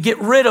 You need to get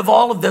rid of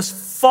all of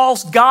this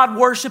false God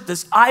worship,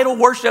 this idol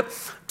worship.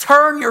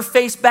 Turn your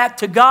face back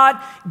to God.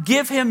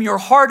 Give him your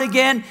heart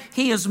again.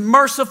 He is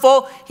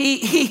merciful.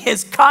 He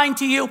is kind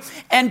to you.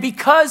 And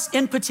because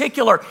in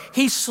particular,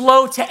 he's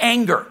slow to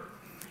anger.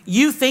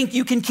 You think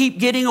you can keep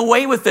getting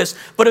away with this,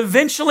 but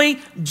eventually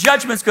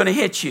judgment's going to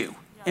hit you.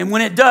 And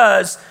when it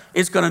does,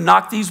 it's going to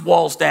knock these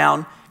walls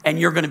down and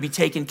you're going to be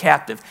taken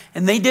captive.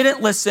 And they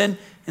didn't listen.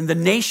 And the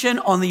nation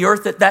on the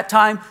earth at that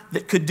time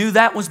that could do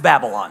that was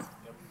Babylon.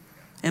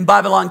 And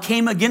Babylon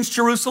came against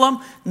Jerusalem,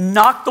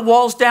 knocked the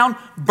walls down,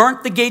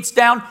 burnt the gates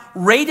down,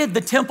 raided the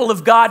temple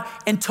of God,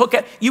 and took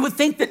it. You would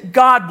think that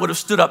God would have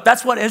stood up.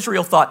 That's what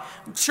Israel thought.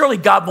 Surely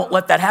God won't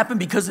let that happen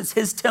because it's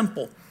his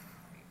temple.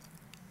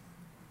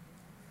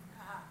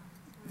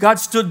 God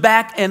stood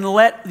back and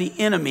let the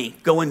enemy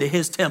go into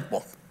his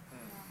temple.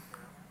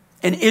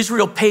 And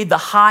Israel paid the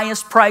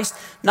highest price.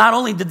 Not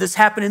only did this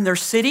happen in their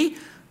city,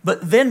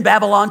 but then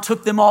Babylon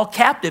took them all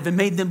captive and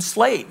made them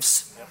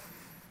slaves.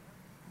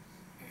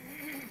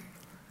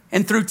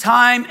 And through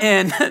time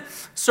and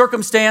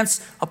circumstance,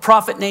 a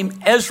prophet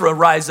named Ezra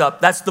rise up.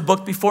 That's the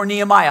book before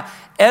Nehemiah.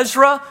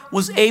 Ezra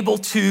was able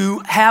to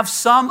have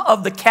some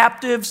of the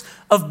captives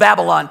of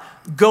Babylon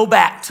go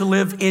back to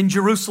live in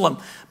Jerusalem.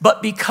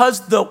 But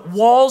because the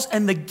walls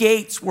and the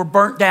gates were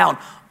burnt down,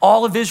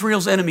 all of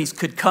Israel's enemies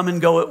could come and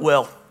go at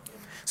will.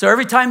 So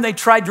every time they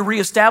tried to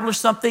reestablish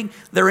something,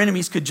 their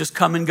enemies could just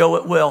come and go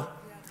at will.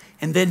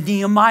 And then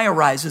Nehemiah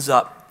rises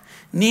up.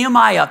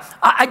 Nehemiah,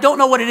 I don't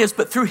know what it is,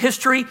 but through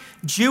history,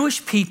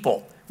 Jewish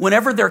people,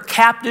 whenever they're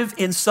captive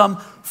in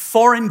some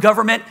foreign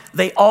government,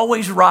 they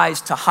always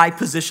rise to high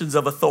positions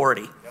of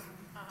authority.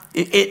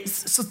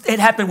 It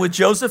happened with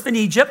Joseph in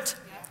Egypt.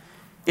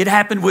 It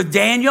happened with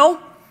Daniel.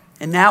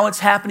 And now it's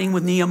happening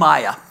with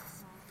Nehemiah.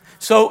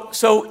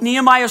 So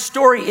Nehemiah's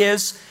story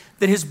is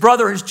that his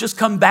brother has just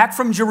come back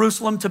from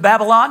Jerusalem to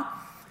Babylon.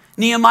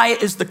 Nehemiah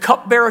is the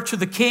cupbearer to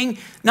the king.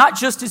 Not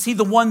just is he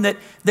the one that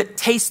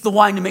tastes the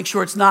wine to make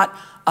sure it's not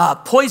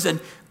poison,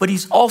 but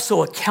he's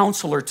also a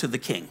counselor to the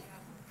king.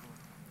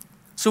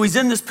 So he's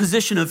in this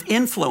position of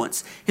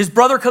influence. His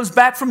brother comes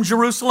back from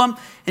Jerusalem,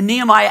 and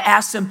Nehemiah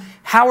asks him,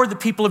 how are the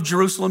people of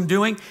Jerusalem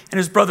doing? And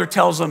his brother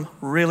tells him,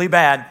 really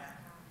bad.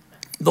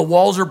 The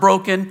walls are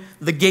broken,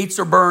 the gates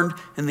are burned,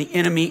 and the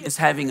enemy is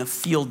having a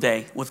field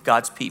day with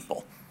God's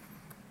people.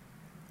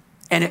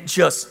 And it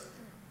just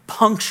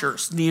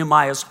punctures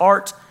Nehemiah's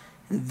heart,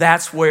 and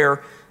that's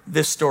where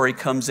this story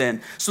comes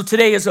in. So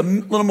today is a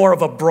little more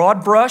of a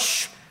broad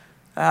brush.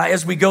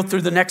 As we go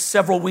through the next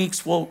several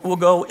weeks, we'll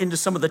go into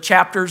some of the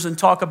chapters and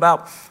talk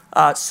about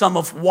some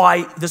of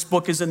why this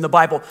book is in the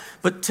Bible.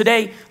 But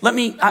today,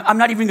 I'm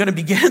not even going to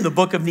begin in the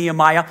book of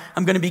Nehemiah.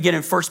 I'm going to begin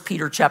in 1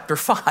 Peter chapter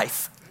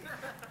 5.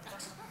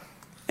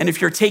 And if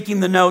you're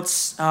taking the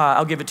notes,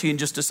 I'll give it to you in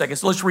just a second.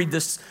 So let's read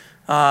this.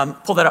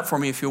 Pull that up for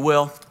me, if you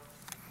will.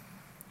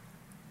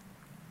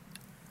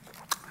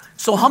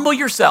 So humble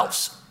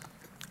yourselves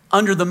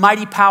under the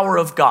mighty power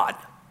of God.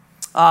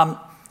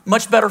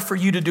 Much better for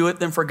you to do it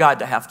than for God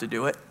to have to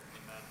do it.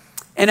 Amen.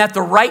 And at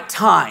the right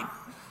time,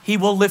 he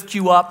will lift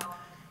you up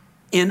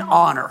in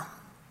honor.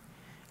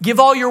 Give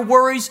all your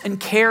worries and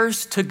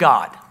cares to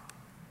God.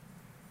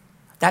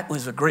 That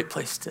was a great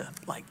place to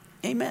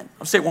amen.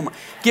 I'll say it one more.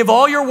 Give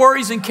all your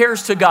worries and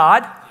cares to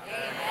God.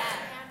 Amen.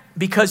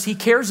 Because he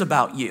cares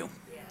about you.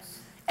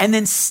 And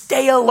then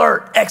stay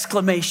alert,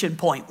 exclamation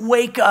point.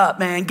 Wake up,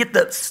 man. Get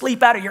the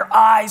sleep out of your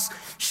eyes.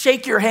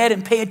 Shake your head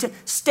and pay attention.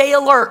 Stay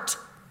alert.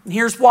 And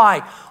here's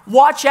why.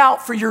 Watch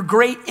out for your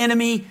great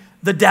enemy,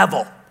 the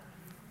devil.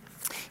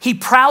 He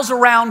prowls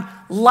around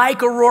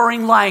like a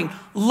roaring lion,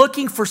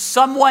 looking for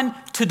someone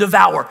to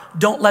devour.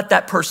 Don't let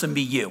that person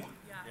be you.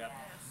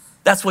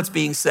 That's what's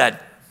being said.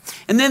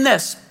 And then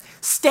this,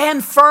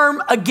 stand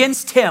firm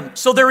against him.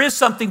 So there is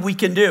something we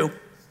can do.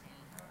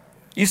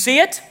 You see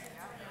it?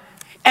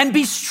 And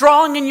be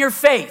strong in your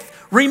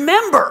faith.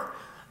 Remember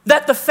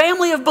that the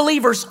family of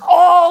believers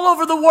all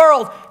over the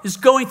world is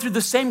going through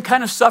the same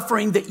kind of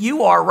suffering that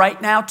you are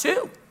right now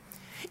too.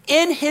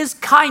 In his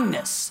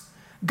kindness,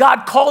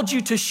 God called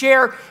you to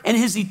share in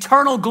his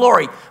eternal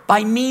glory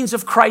by means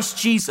of Christ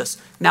Jesus.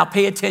 Now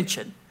pay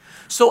attention.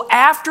 So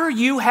after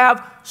you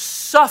have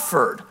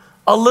suffered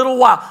a little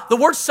while, the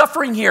word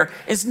suffering here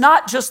is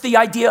not just the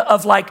idea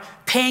of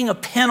paying a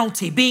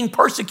penalty, being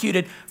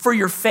persecuted for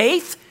your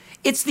faith.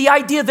 It's the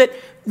idea that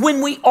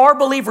when we are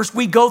believers,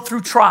 we go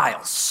through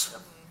trials.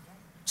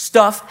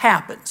 Stuff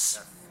happens.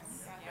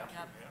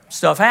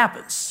 Stuff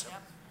happens.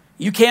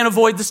 You can't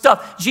avoid the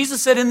stuff.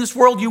 Jesus said, in this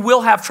world you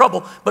will have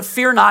trouble, but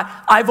fear not,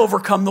 I've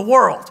overcome the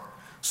world.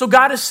 So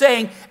God is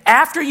saying,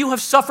 after you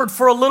have suffered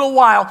for a little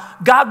while,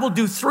 God will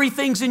do three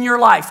things in your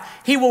life.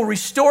 He will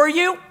restore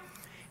you,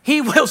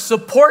 he will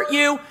support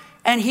you,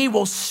 and he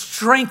will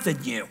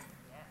strengthen you.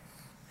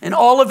 And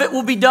all of it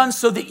will be done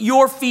so that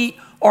your feet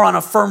are on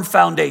a firm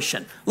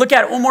foundation. Look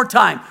at it one more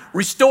time.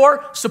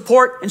 Restore,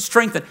 support, and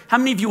strengthen. How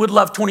many of you would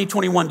love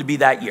 2021 to be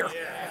that year?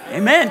 Yeah.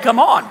 Amen. Come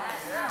on.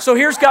 So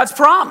here's God's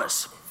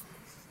promise.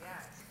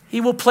 He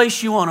will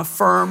place you on a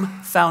firm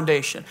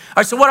foundation. All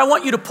right, so what I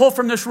want you to pull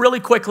from this really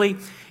quickly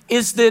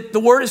is that the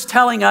word is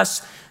telling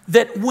us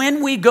that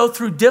when we go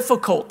through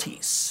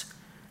difficulties,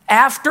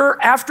 after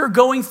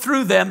going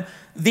through them,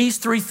 These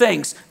three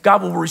things,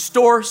 God will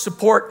restore,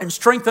 support, and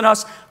strengthen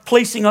us,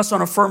 placing us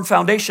on a firm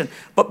foundation.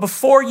 But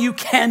before you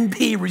can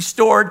be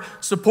restored,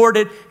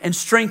 supported, and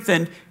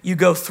strengthened, you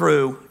go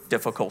through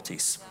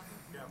difficulties.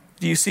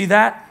 Do you see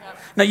that?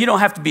 Now, you don't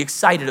have to be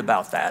excited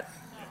about that,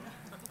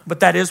 but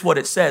that is what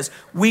it says.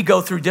 We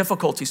go through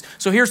difficulties.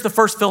 So here's the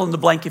first fill in the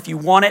blank if you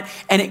want it,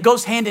 and it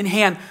goes hand in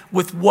hand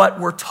with what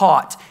we're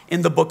taught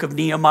in the book of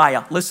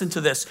Nehemiah. Listen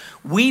to this.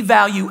 We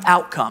value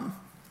outcome,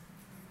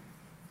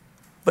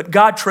 but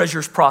God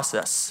treasures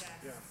process.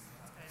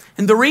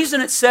 And the reason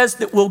it says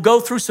that we'll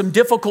go through some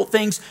difficult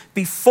things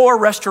before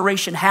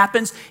restoration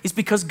happens is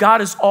because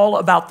God is all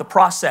about the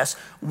process.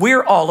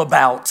 We're all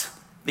about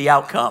the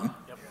outcome.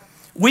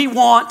 We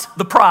want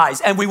the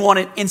prize and we want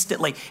it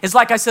instantly. It's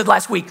like I said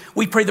last week,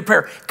 we pray the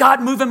prayer,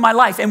 God, move in my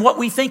life. And what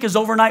we think is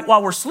overnight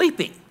while we're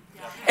sleeping.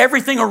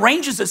 Everything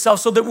arranges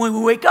itself so that when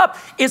we wake up,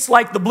 it's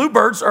like the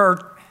bluebirds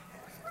are,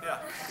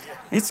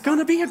 it's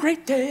gonna be a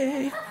great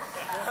day.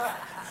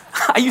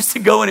 I used to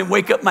go in and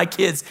wake up my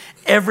kids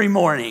every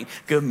morning.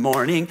 Good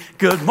morning,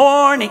 good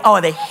morning. Oh,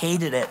 they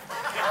hated it.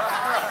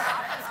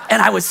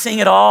 And I would sing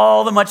it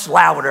all the much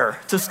louder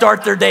to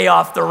start their day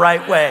off the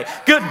right way.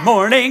 Good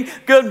morning,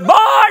 good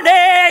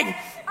morning.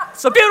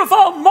 It's a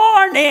beautiful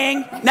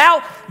morning.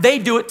 Now they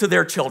do it to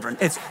their children.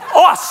 It's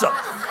awesome.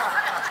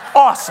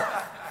 Awesome.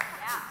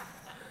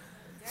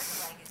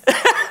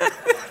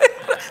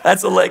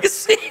 That's a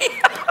legacy.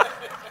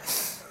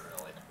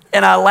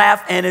 And I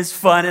laugh and it's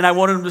fun and I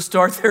want them to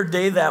start their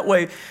day that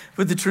way.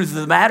 But the truth of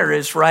the matter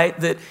is, right,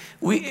 that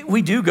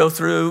we do go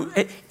through,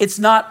 it's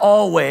not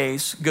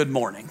always good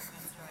morning.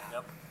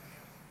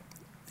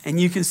 And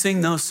you can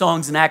sing those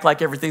songs and act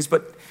like everything's,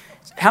 but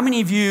how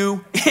many of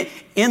you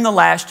in the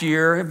last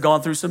year have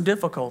gone through some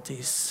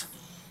difficulties?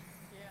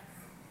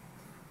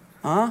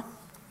 Huh?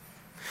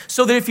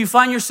 So that if you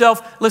find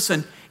yourself,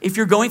 listen, if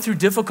you're going through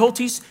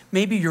difficulties,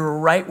 maybe you're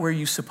right where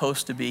you're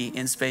supposed to be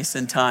in space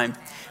and time.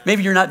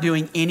 Maybe you're not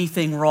doing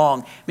anything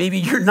wrong. Maybe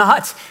you're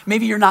not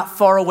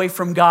far away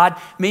from God.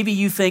 Maybe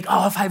you think,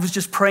 oh, if I was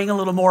just praying a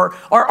little more,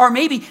 or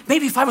maybe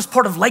if I was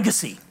part of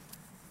Legacy.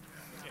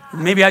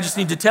 Maybe I just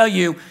need to tell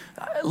you,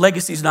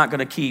 Legacy is not going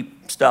to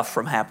keep stuff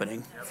from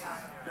happening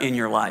in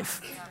your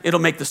life. It'll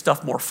make the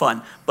stuff more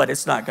fun, but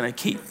it's not going to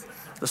keep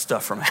the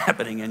stuff from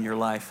happening in your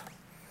life.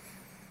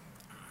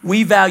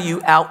 We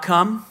value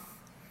outcome,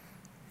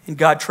 and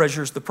God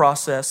treasures the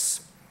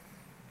process.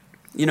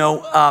 You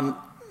know,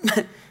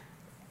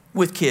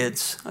 with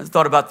kids, I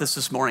thought about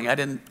this morning. I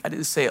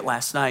didn't say it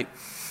last night.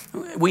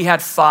 We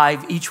had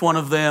 5, each one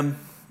of them,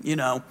 you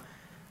know,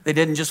 they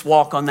didn't just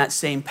walk on that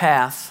same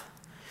path.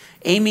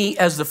 Amy,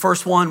 as the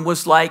first one,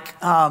 was like,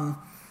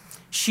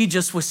 she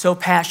just was so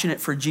passionate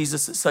for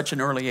Jesus at such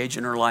an early age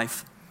in her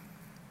life.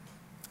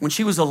 When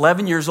she was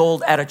 11 years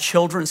old at a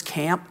children's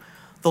camp,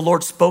 the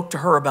Lord spoke to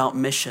her about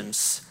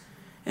missions.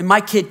 And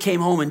my kid came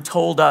home and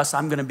told us,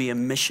 I'm going to be a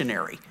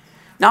missionary.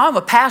 Now, I'm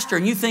a pastor,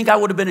 and you think I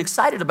would have been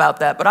excited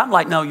about that, but I'm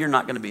like, no, you're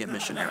not going to be a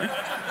missionary.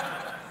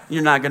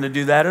 You're not going to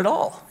do that at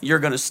all. You're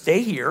going to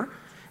stay here,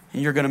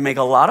 and you're going to make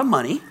a lot of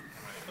money,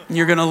 and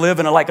you're going to live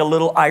in like a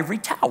little ivory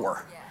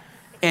tower.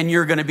 And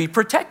you're going to be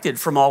protected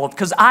from all of,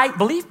 because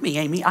believe me,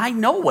 Amy, I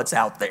know what's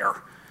out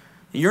there.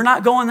 You're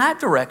not going that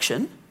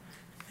direction.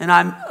 And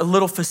I'm a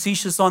little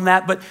facetious on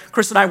that, but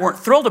Chris and I weren't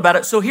thrilled about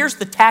it. So here's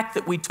the tack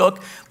that we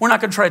took. We're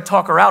not going to try to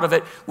talk her out of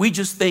it. We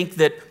just think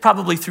that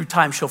probably through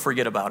time she'll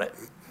forget about it.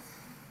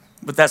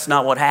 But that's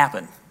not what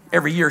happened.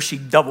 Every year she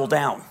doubled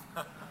down.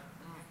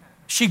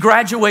 She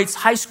graduates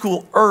high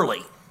school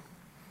early.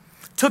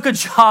 Took a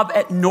job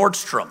at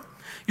Nordstrom.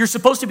 You're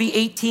supposed to be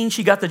 18.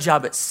 She got the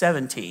job at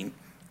 17.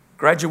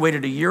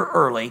 Graduated a year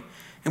early,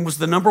 and was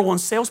the #1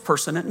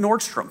 salesperson at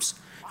Nordstrom's.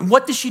 And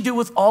what does she do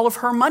with all of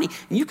her money?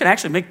 And you can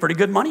actually make pretty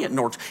good money at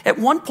Nordstrom. At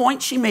one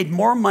point, she made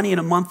more money in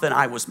a month than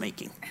I was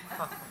making.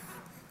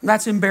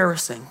 That's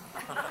embarrassing.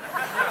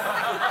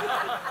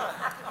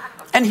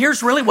 And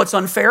here's really what's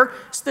unfair,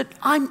 is that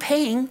I'm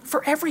paying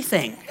for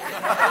everything.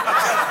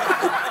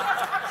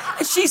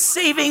 And she's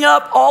saving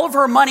up all of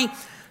her money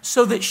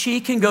so that she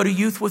can go to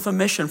Youth with a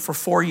Mission for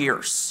 4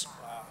 years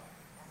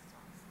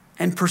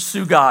and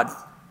pursue God.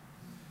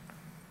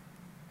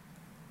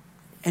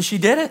 And she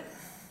did it.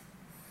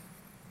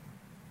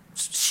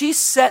 She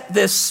set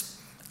this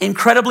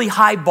incredibly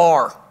high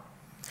bar.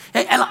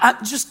 And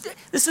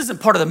this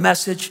isn't part of the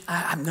message.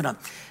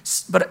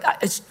 But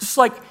it's just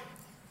like,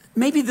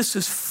 maybe this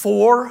is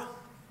for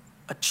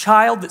a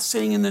child that's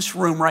sitting in this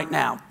room right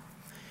now.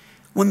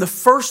 When the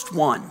first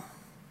one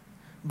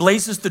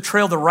blazes the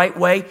trail the right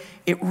way,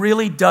 it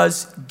really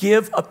does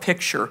give a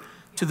picture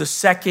to the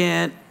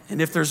second,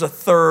 and if there's a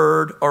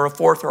third or a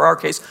fourth, or our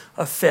case,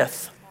 a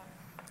fifth.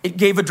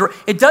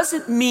 It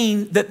doesn't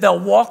mean that they'll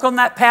walk on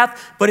that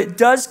path, but it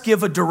does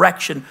give a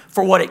direction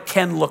for what it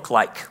can look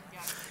like.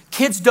 Yeah.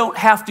 Kids don't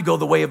have to go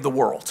the way of the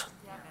world.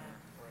 Yeah.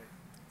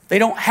 They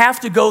don't have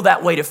to go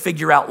that way to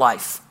figure out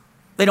life.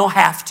 They don't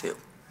have to.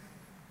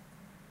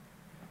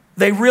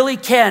 They really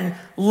can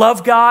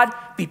love God,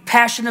 be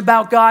passionate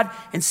about God,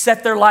 and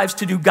set their lives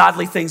to do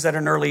godly things at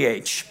an early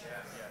age.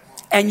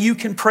 And you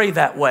can pray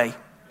that way.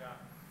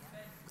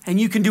 And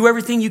you can do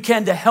everything you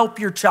can to help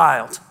your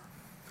child.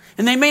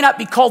 And they may not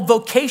be called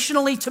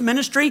vocationally to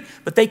ministry,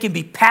 but they can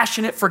be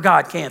passionate for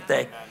God, can't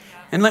they?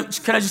 And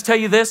can I just tell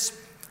you this?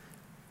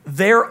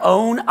 Their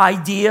own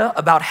idea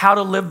about how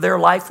to live their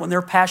life when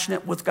they're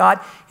passionate with God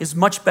is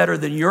much better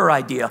than your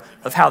idea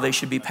of how they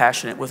should be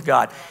passionate with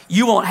God.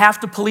 You won't have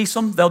to police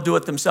them. They'll do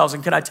it themselves.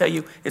 And can I tell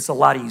you, it's a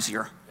lot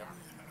easier.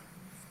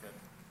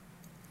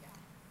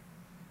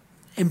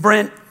 And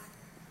Brent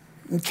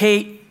and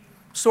Kate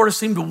sort of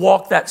seemed to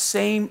walk that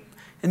same,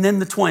 and then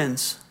the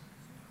twins.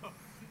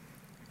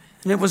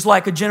 And it was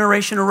like a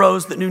generation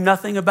arose that knew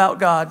nothing about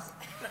God.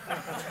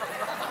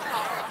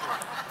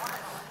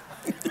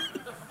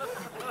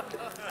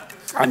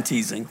 I'm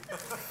teasing.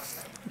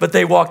 But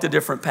they walked a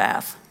different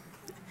path.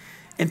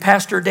 And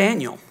Pastor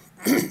Daniel,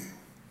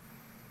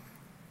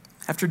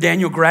 after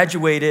Daniel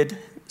graduated,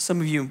 some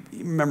of you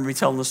remember me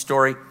telling the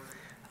story.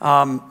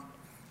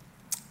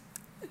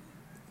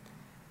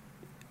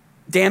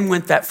 Dan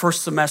went that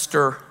first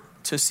semester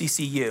to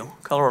CCU,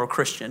 Colorado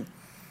Christian,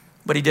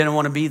 but he didn't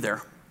want to be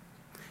there.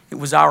 It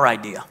was our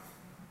idea,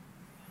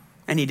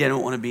 and he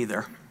didn't want to be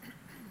there.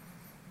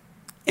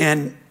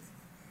 And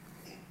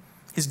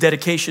his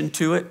dedication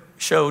to it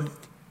showed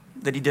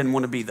that he didn't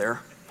want to be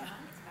there.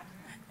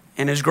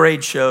 And his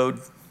grade showed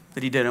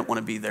that he didn't want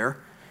to be there.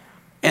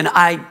 And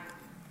I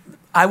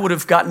would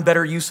have gotten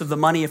better use of the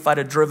money if I'd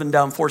have driven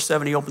down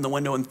 470, opened the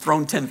window, and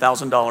thrown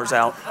 $10,000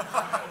 out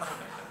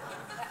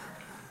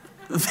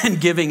than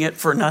giving it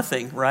for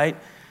nothing, right?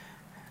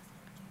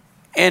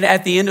 And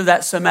at the end of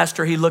that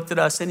semester, he looked at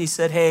us and he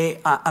said, hey,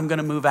 I'm going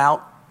to move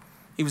out.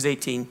 He was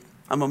 18.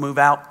 I'm going to move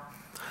out.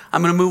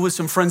 I'm going to move with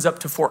some friends up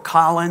to Fort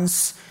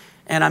Collins,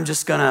 and I'm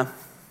just going to,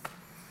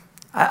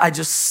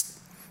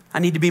 I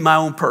need to be my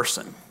own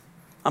person.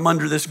 I'm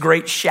under this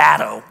great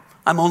shadow.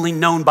 I'm only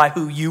known by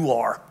who you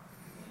are,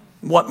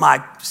 what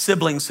my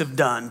siblings have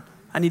done.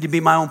 I need to be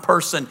my own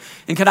person.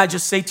 And can I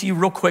just say to you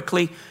real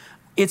quickly,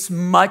 it's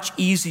much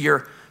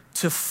easier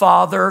to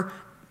father,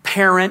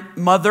 parent,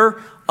 mother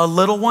a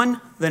little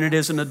one than it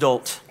is an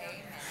adult.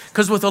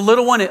 Because with a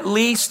little one, at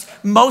least,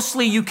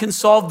 mostly you can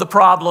solve the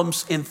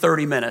problems in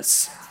 30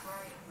 minutes.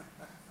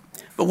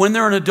 But when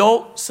they're an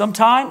adult,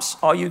 sometimes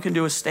all you can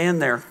do is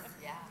stand there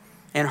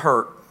and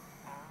hurt.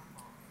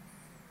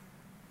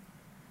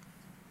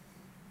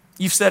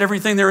 You've said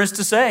everything there is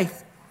to say.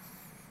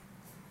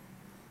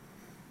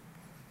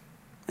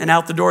 And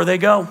out the door they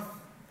go.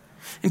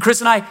 And Chris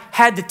and I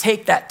had to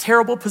take that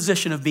terrible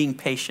position of being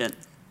patient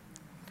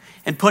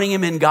and putting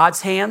him in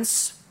God's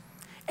hands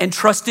and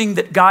trusting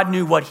that God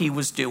knew what he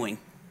was doing.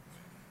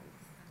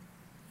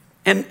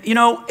 And, you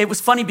know, it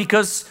was funny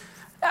because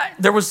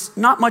there was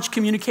not much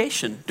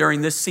communication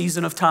during this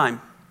season of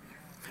time.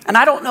 And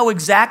I don't know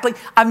exactly,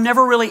 I've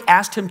never really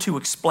asked him to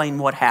explain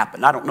what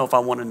happened. I don't know if I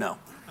want to know.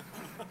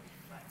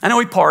 I know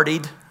he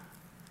partied.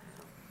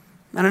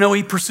 And I know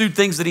he pursued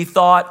things that he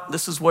thought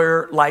this is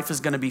where life is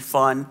going to be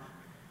fun.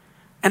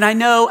 And I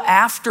know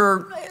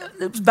after,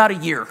 it was about a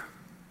year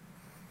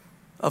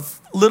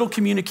of little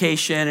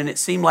communication, and it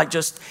seemed like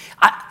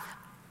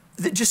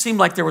it just seemed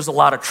like there was a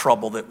lot of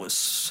trouble that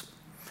was,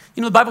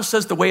 you know, the Bible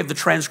says the way of the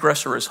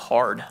transgressor is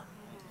hard.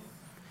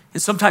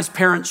 And sometimes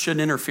parents shouldn't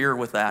interfere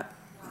with that.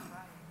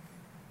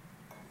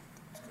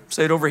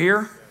 Say it over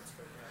here.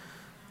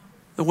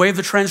 The way of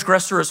the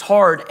transgressor is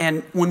hard,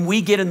 and when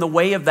we get in the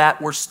way of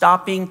that, we're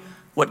stopping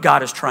what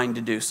God is trying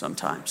to do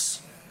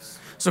sometimes.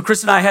 So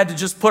Chris and I had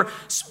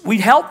to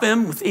we'd help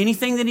him with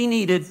anything that he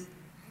needed.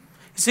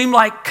 It seemed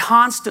like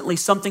constantly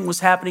something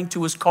was happening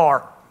to his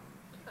car.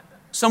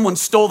 Someone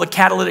stole the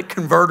catalytic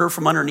converter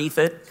from underneath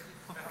it.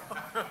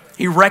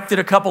 He wrecked it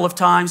a couple of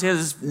times. He had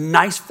this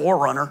nice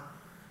 4Runner.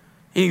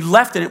 And he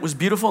left and it was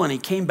beautiful, and he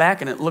came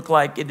back and it looked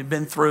like it had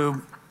been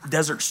through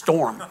Desert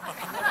Storm.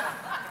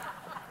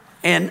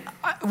 And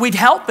we'd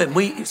help him.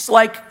 We felt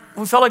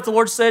like the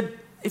Lord said,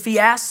 if he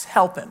asks,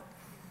 help him.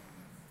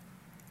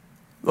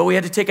 But we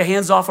had to take a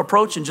hands-off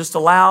approach and just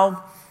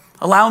allow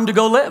him to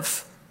go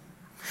live.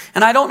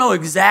 And I don't know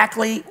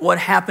exactly what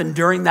happened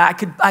during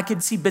that. I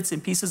could see bits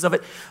and pieces of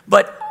it.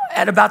 But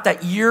at about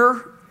that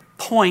year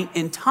point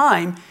in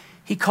time,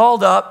 he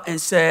called up and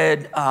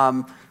said,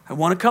 I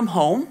want to come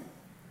home.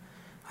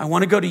 I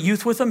want to go to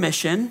Youth with a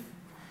Mission.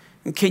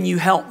 And can you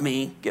help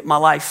me get my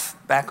life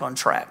back on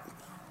track?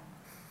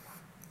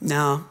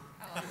 No.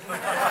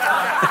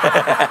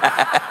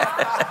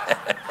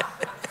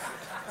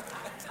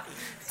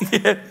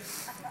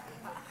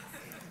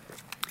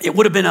 It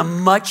would have been a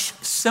much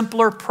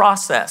simpler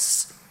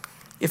process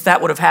if that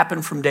would have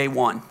happened from day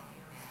one.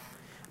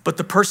 But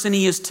the person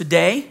he is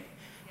today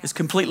is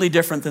completely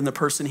different than the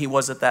person he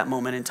was at that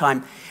moment in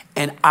time.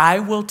 And I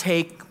will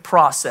take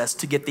process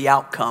to get the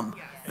outcome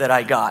that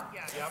I got.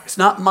 It's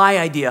not my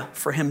idea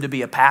for him to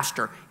be a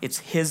pastor. It's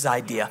his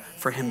idea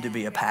for him to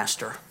be a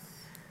pastor.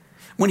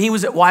 When he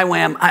was at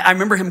YWAM, I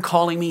remember him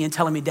calling me and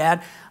telling me,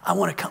 Dad, I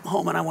want to come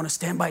home and I want to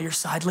stand by your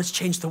side. Let's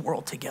change the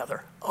world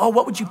together. Oh,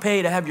 what would you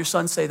pay to have your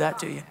son say that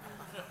to you?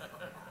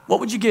 What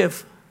would you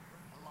give?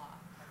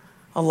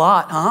 A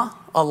lot, huh?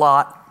 A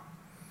lot.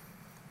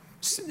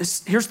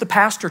 Here's the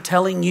pastor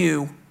telling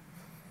you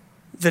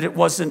that it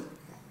wasn't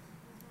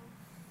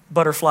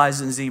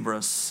butterflies and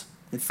zebras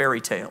and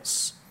fairy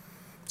tales.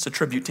 It's a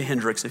tribute to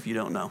Hendrix if you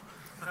don't know.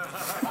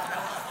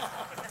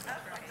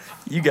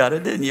 You got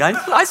it, didn't you?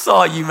 I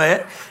saw you,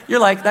 man. You're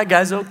like, that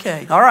guy's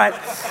okay. All right.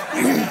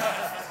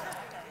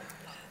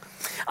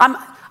 I'm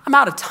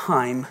out of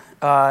time,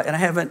 and I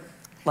haven't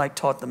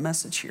taught the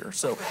message here.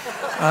 So,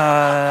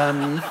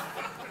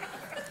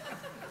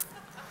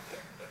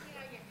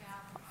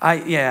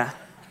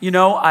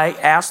 I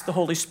asked the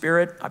Holy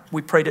Spirit.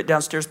 We prayed it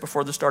downstairs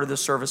before the start of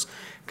this service.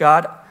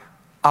 God,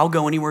 I'll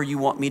go anywhere you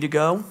want me to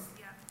go,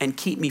 and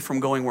keep me from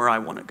going where I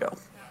want to go.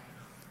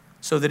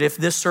 So that if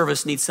this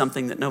service needs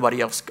something that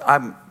nobody else,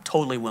 I'm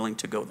totally willing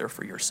to go there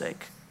for your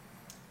sake.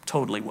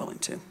 Totally willing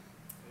to.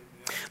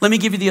 Let me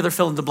give you the other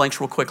fill in the blanks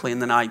real quickly, and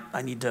then I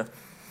need to.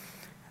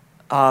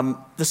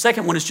 The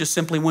second one is just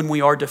simply when we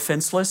are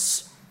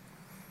defenseless.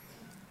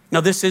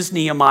 Now this is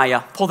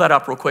Nehemiah. Pull that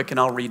up real quick and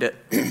I'll read it.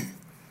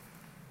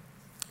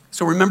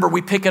 So remember,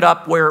 we pick it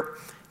up where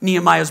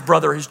Nehemiah's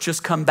brother has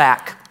just come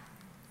back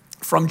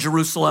from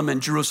Jerusalem,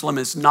 and Jerusalem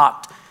is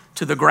knocked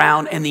to the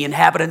ground, and the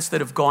inhabitants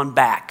that have gone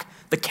back,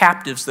 the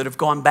captives that have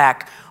gone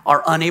back,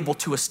 are unable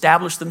to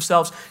establish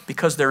themselves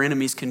because their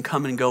enemies can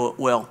come and go at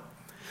will.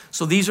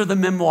 So these are the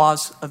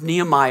memoirs of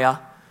Nehemiah,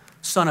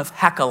 son of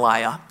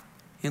Hakaliah,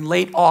 in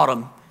late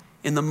autumn,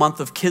 in the month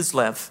of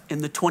Kislev,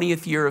 in the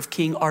 20th year of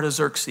King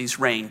Artaxerxes'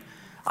 reign.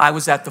 I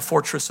was at the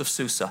fortress of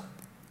Susa.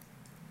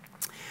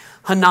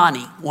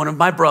 Hanani, one of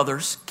my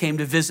brothers, came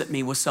to visit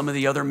me with some of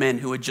the other men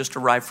who had just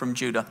arrived from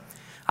Judah.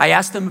 I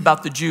asked them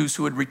about the Jews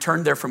who had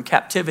returned there from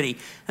captivity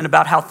and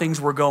about how things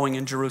were going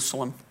in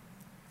Jerusalem.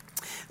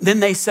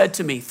 Then they said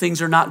to me,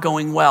 things are not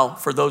going well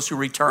for those who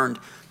returned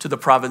to the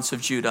province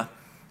of Judah.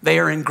 They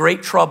are in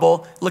great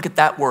trouble, look at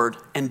that word,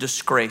 and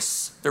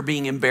disgrace. They're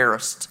being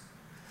embarrassed.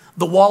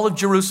 The wall of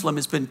Jerusalem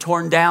has been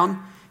torn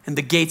down and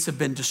the gates have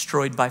been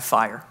destroyed by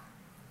fire.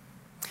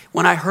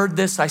 When I heard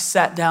this, I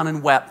sat down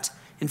and wept.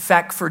 In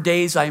fact, for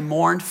days I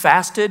mourned,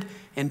 fasted,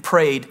 and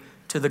prayed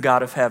to the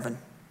God of heaven.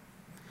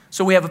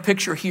 So we have a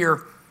picture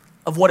here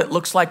of what it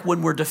looks like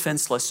when we're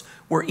defenseless.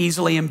 We're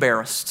easily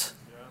embarrassed.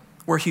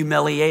 We're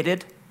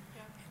humiliated,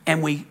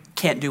 and we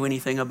can't do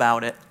anything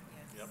about it.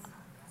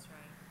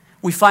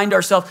 We find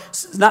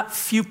ourselves, not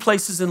few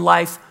places in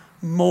life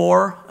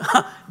more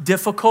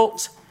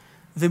difficult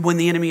than when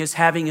the enemy is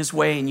having his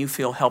way and you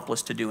feel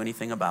helpless to do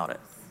anything about it.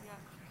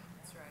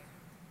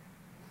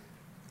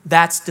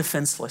 That's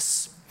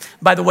defenseless.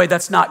 By the way,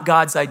 that's not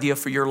God's idea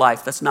for your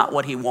life. That's not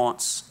what he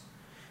wants.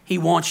 He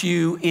wants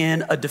you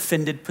in a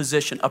defended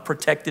position, a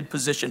protected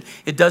position.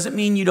 It doesn't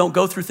mean you don't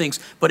go through things,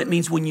 but it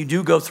means when you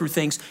do go through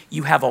things,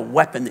 you have a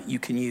weapon that you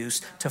can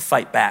use to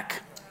fight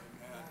back.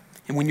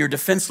 And when you're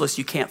defenseless,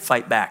 you can't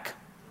fight back.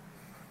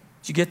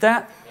 Did you get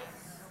that?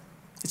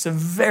 It's a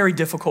very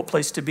difficult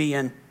place to be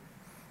in.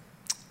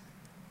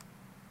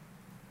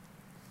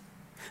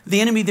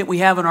 The enemy that we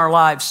have in our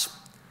lives,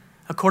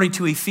 according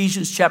to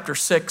Ephesians chapter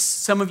 6,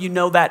 some of you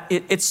know that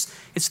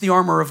it's the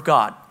armor of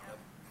God.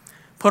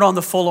 Put on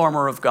the full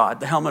armor of God,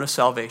 the helmet of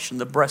salvation,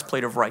 the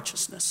breastplate of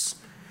righteousness.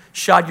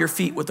 Shod your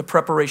feet with the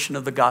preparation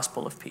of the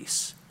gospel of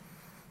peace.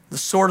 The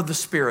sword of the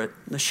Spirit,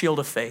 and the shield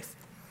of faith.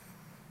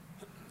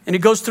 And it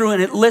goes through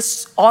and it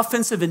lists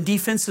offensive and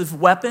defensive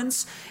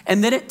weapons.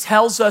 And then it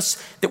tells us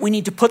that we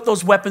need to put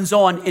those weapons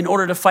on in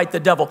order to fight the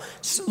devil.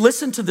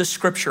 Listen to this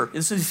scripture.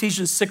 This is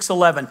Ephesians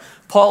 6:11.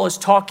 Paul is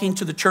talking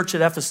to the church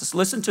at Ephesus.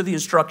 Listen to the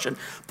instruction.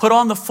 Put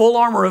on the full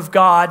armor of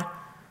God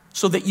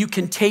so that you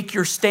can take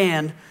your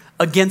stand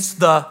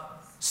against the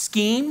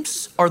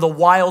schemes or the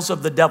wiles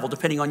of the devil,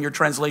 depending on your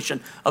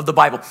translation of the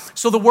Bible.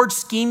 So the word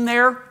scheme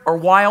there, or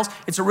wiles,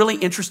 it's a really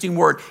interesting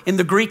word. In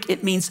the Greek,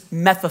 it means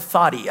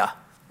methodia,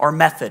 or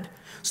method.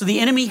 So the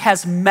enemy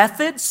has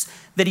methods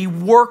that he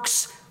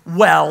works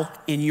well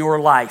in your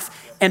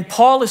life. And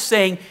Paul is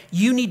saying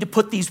you need to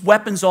put these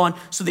weapons on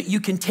so that you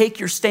can take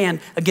your stand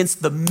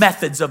against the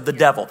methods of the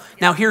devil.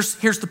 Now here's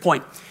the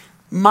point.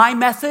 My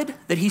method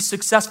that he's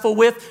successful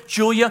with,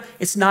 Julia,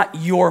 it's not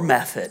your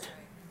method.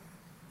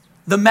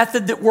 The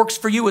method that works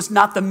for you is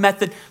not the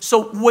method.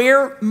 So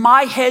where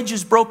my hedge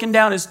is broken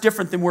down is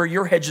different than where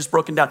your hedge is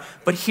broken down.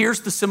 But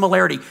here's the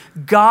similarity.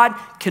 God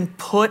can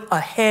put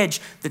a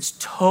hedge that's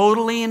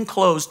totally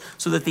enclosed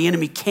so that the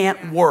enemy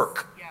can't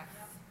work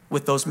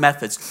with those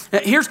methods. Now,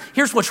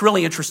 here's what's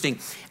really interesting.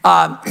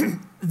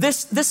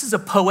 This is a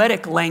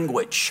poetic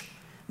language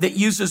that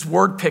uses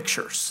word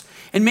pictures.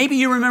 And maybe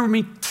you remember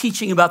me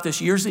teaching about this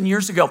years and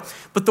years ago.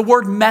 But the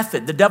word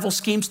method, the devil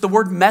schemes, the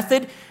word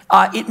method,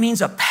 it means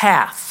a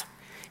path.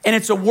 And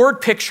it's a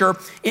word picture.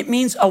 It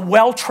means a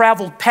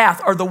well-traveled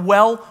path or the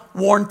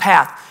well-worn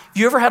path.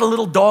 You ever had a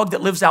little dog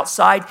that lives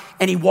outside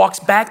and he walks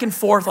back and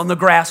forth on the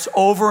grass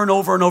over and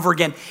over and over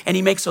again, and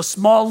he makes a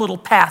small little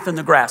path in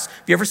the grass?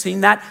 Have you ever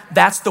seen that?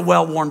 That's the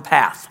well-worn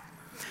path.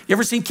 You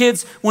ever seen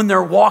kids when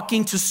they're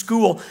walking to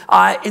school,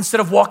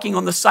 instead of walking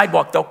on the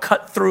sidewalk, they'll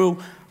cut through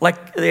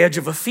like the edge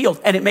of a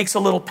field, and it makes a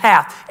little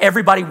path.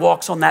 Everybody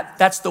walks on that.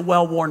 That's the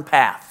well-worn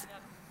path.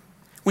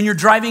 When you're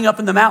driving up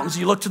in the mountains,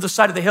 you look to the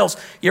side of the hills.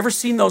 You ever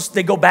seen those?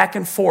 They go back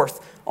and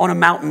forth on a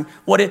mountain.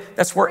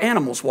 That's where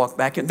animals walk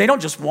back in. They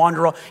don't just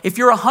wander off. If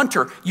you're a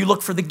hunter, you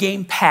look for the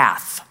game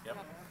path.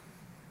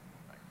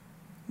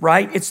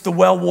 Right? It's the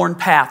well-worn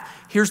path.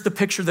 Here's the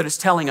picture that it's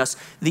telling us.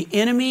 The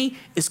enemy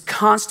is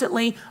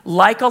constantly,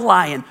 like a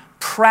lion,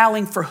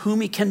 prowling for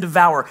whom he can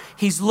devour.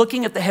 He's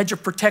looking at the hedge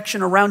of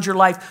protection around your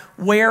life.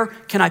 Where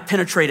can I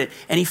penetrate it?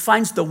 And he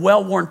finds the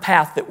well-worn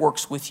path that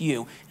works with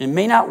you. And it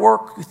may not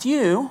work with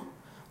you,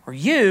 or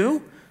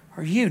you,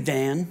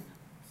 Dan,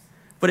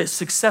 but it's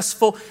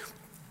successful.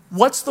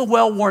 What's the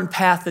well-worn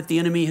path that the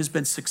enemy has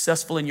been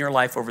successful in your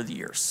life over the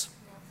years?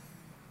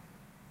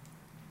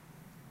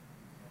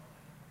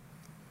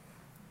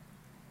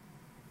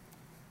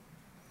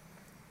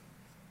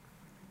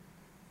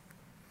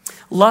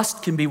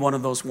 Lust can be one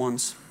of those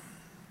ones.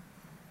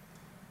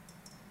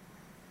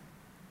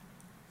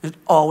 It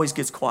always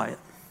gets quiet.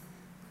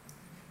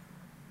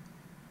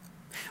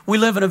 We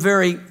live in a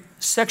very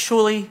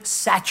sexually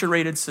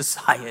saturated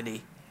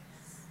society.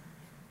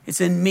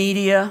 It's in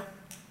media.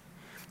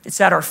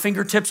 It's at our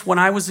fingertips. When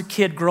I was a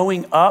kid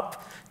growing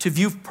up, to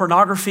view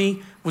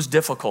pornography was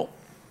difficult.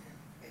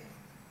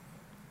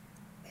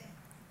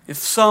 If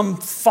some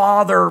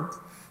father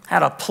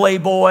had a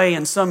Playboy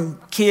and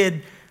some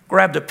kid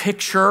grabbed a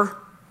picture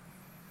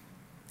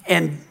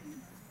and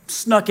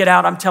snuck it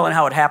out, I'm telling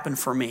how it happened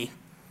for me.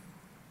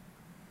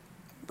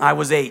 I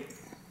was 8.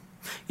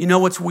 You know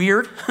what's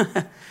weird?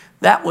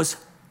 That was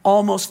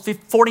almost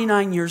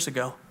 49 years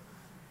ago,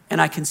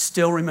 and I can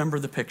still remember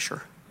the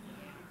picture.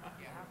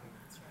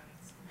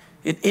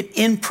 It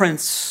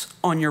imprints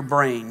on your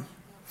brain.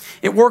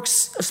 It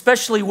works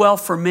especially well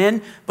for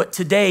men, but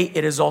today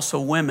it is also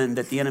women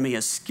that the enemy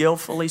has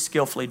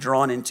skillfully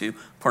drawn into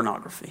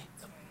pornography.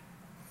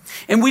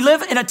 And we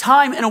live in a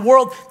time, in a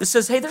world that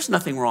says, hey, there's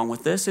nothing wrong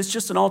with this. It's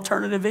just an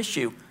alternative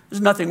issue.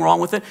 There's nothing wrong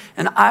with it.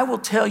 And I will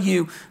tell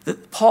you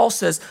that Paul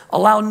says,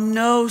 allow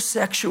no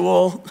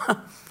sexual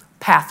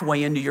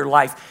pathway into your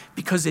life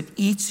because it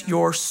eats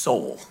your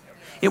soul.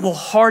 It will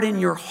harden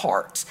your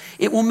heart.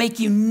 It will make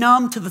you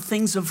numb to the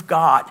things of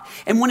God.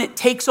 And when it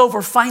takes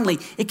over, finally,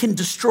 it can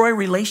destroy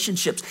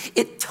relationships.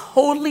 It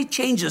totally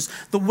changes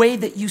the way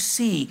that you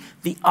see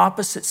the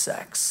opposite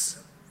sex.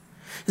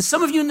 And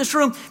some of you in this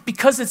room,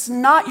 because it's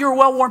not your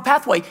well-worn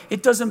pathway,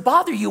 it doesn't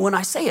bother you when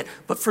I say it.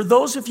 But for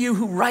those of you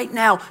who right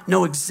now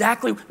know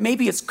exactly,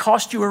 maybe it's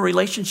cost you a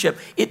relationship.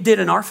 It did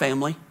in our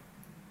family.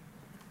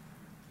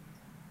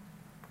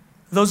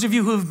 Those of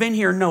you who have been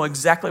here know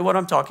exactly what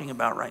I'm talking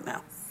about right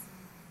now.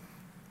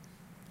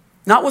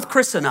 Not with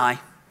Chris and I,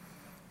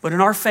 but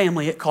in our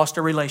family, it cost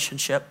a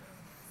relationship.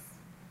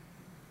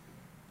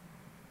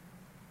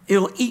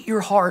 It'll eat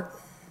your heart.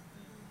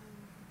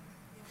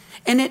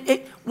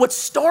 And what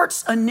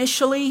starts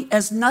initially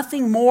as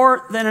nothing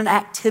more than an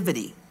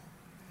activity,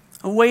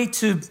 a way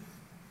to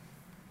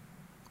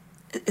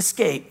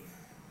escape,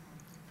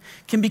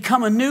 can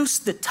become a noose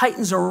that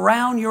tightens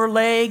around your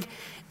leg,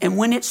 and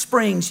when it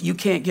springs, you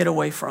can't get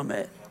away from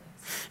it.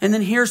 And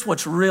then here's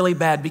what's really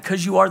bad.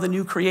 Because you are the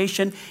new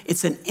creation,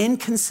 it's an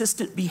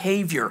inconsistent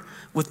behavior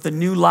with the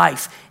new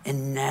life.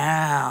 And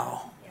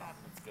now,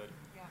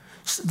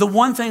 the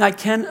one thing I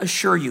can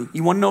assure you,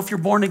 you want to know if you're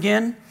born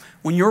again?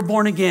 When you're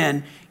born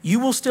again, you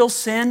will still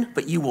sin,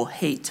 but you will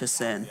hate to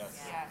sin.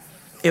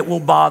 It will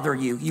bother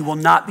you. You will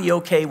not be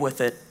okay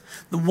with it.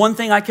 The one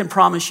thing I can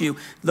promise you,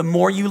 the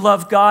more you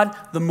love God,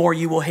 the more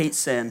you will hate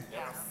sin.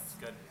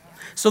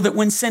 So that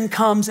when sin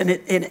comes and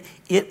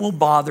it will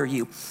bother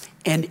you.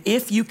 And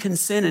if you can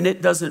sin and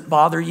it doesn't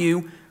bother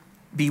you,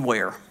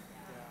 beware.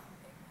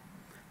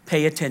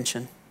 Pay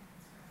attention.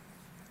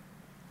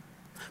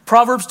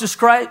 Proverbs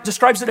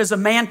describes it as a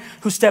man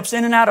who steps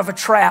in and out of a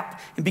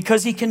trap. And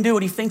because he can do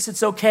it, he thinks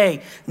it's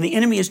okay. And the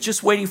enemy is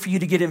just waiting for you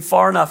to get in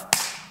far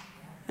enough.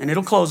 And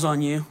it'll close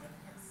on you.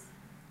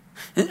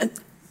 And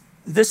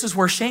this is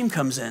where shame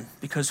comes in.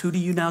 Because who do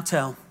you now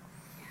tell?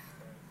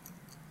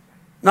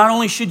 Not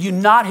only should you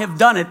not have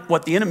done it,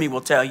 what the enemy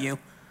will tell you,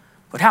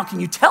 but how can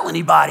you tell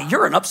anybody?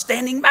 You're an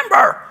upstanding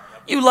member.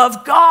 You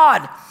love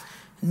God.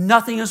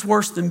 Nothing is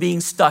worse than being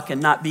stuck and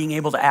not being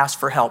able to ask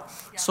for help.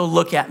 So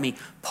look at me.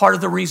 Part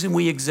of the reason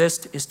we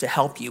exist is to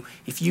help you.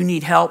 If you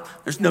need help,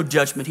 there's no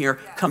judgment here.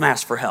 Come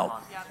ask for help.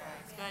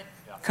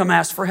 Come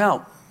ask for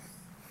help.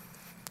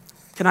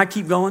 Can I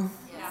keep going?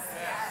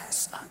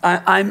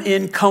 I'm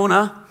in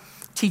Kona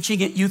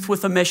teaching at Youth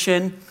with a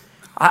Mission.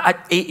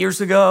 8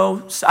 years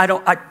ago,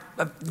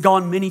 I've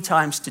gone many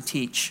times to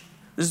teach.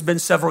 This has been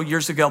several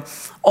years ago.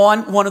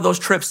 On one of those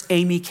trips,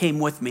 Amy came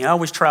with me. I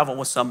always travel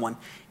with someone.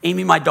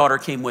 Amy, my daughter,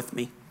 came with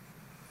me.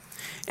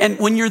 And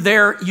when you're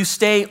there, you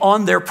stay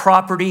on their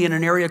property in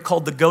an area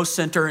called the Ghost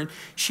Center. And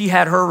she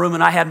had her room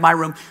and I had my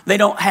room. They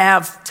don't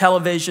have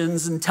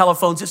televisions and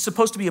telephones. It's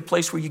supposed to be a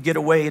place where you get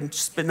away and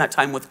spend that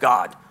time with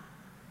God.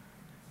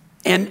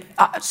 And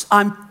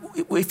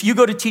if you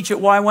go to teach at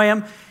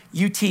YWAM,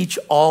 you teach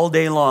all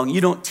day long.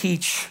 You don't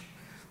teach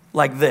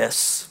like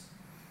this.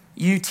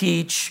 You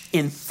teach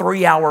in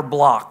 3-hour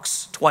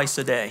blocks twice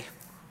a day.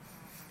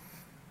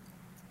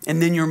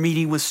 And then you're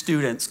meeting with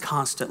students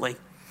constantly.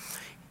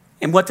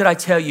 And what did I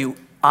tell you?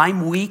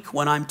 I'm weak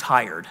when I'm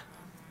tired.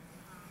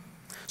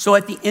 So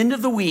at the end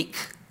of the week,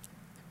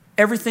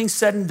 everything's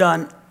said and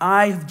done.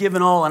 I've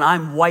given all and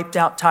I'm wiped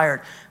out,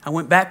 tired. I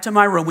went back to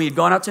my room. We had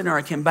gone out to dinner.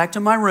 I came back to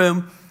my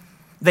room.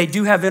 They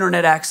do have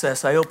internet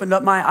access. I opened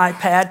up my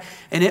iPad,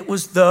 and it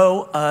was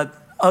though an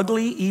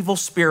ugly, evil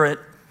spirit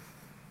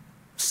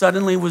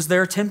suddenly was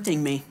there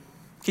tempting me.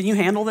 Can you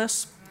handle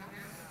this?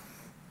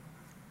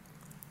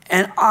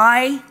 And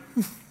I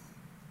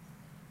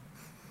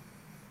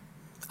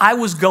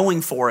was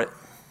going for it.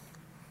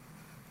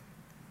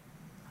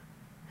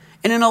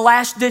 And in a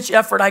last-ditch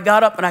effort, I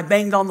got up and I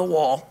banged on the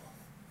wall.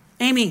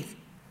 Amy,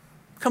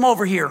 come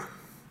over here.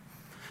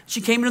 She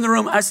came into the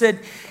room. I said,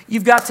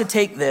 you've got to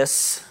take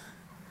this,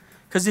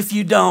 because if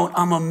you don't,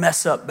 I'm going to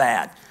mess up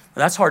bad.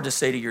 Well, that's hard to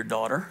say to your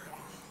daughter.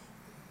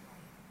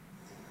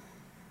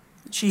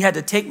 She had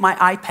to take my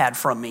iPad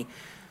from me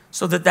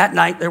so that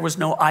night there was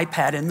no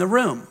iPad in the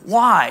room.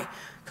 Why?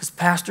 Because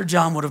Pastor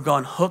John would have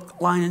gone hook,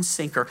 line, and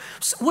sinker.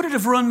 So would it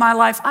have ruined my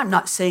life? I'm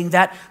not saying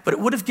that, but it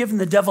would have given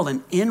the devil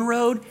an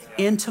inroad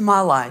into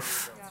my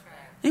life.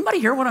 Anybody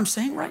hear what I'm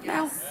saying right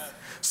now?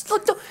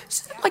 Look,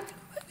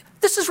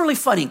 this is really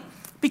funny,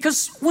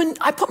 because when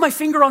I put my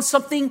finger on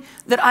something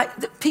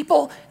that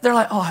people, they're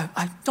like, oh,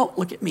 I don't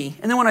look at me.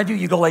 And then when I do,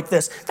 you go like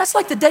this. That's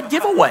like the dead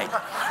giveaway.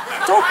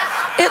 Don't,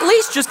 at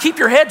least just keep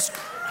your heads.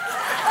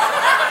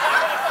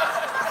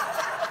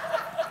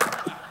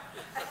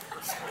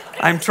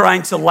 I'm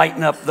trying to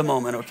lighten up the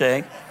moment,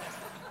 okay?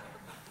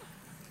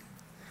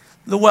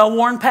 The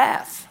well-worn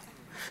path.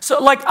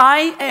 So like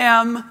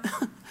I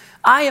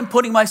am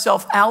putting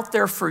myself out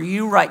there for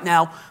you right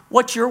now.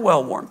 What's your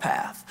well-worn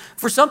path?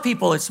 For some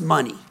people, it's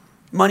money.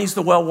 Money's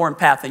the well-worn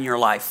path in your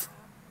life.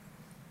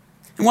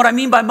 And what I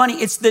mean by money,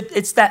 it's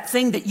that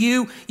thing that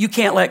you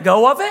can't let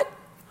go of it,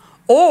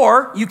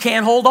 or you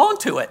can't hold on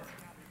to it.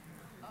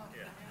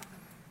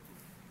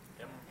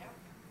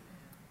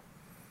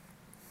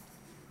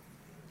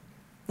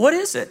 What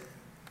is it?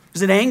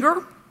 Is it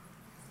anger?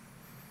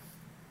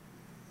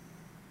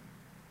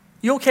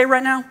 You okay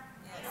right now?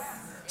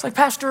 It's like,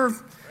 Pastor,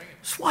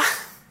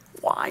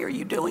 why are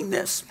you doing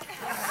this?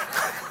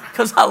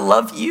 Because I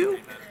love you?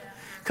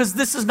 Because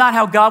this is not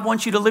how God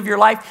wants you to live your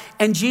life.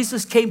 And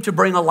Jesus came to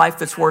bring a life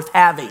that's worth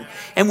having.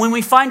 And when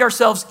we find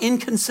ourselves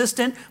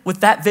inconsistent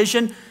with that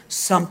vision,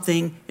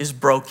 something is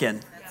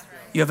broken.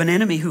 You have an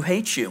enemy who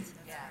hates you.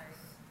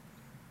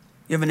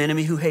 You have an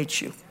enemy who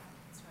hates you.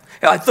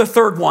 The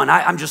third one,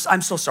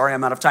 I'm so sorry,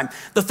 I'm out of time.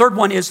 The third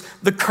one is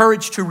the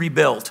courage to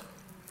rebuild.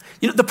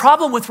 You know, the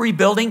problem with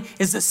rebuilding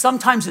is that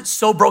sometimes it's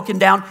so broken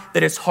down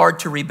that it's hard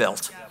to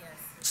rebuild.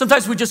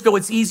 Sometimes we just go,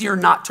 it's easier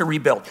not to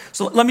rebuild.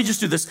 So let me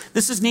just do this.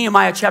 This is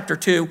Nehemiah chapter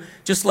 2.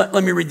 Just let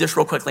me read this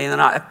real quickly, and then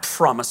I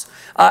promise.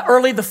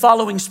 Early the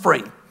following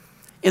spring,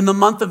 in the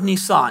month of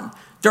Nisan,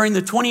 during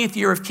the 20th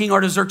year of King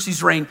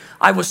Artaxerxes' reign,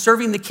 I was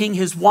serving the king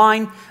his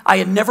wine. I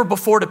had never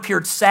before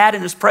appeared sad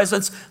in his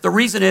presence. The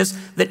reason is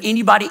that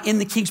anybody in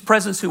the king's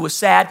presence who was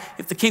sad,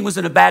 if the king was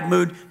in a bad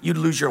mood, you'd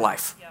lose your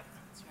life.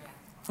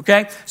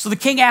 Okay? So the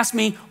king asked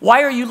me,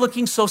 why are you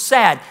looking so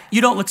sad?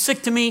 You don't look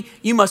sick to me.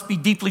 You must be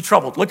deeply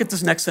troubled. Look at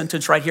this next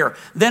sentence right here.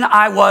 Then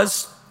I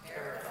was,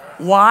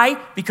 why?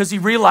 Because he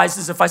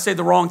realizes if I say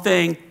the wrong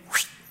thing,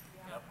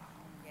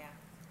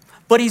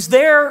 but he's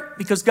there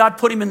because God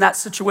put him in that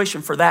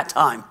situation for that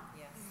time.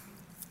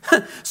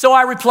 Yes. So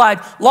I replied,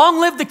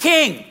 long live the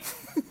king.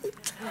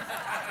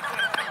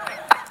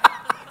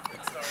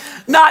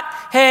 Not,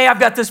 hey, I've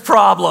got this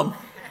problem.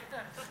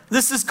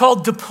 This is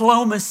called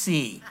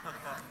diplomacy.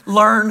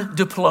 Learn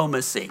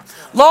diplomacy.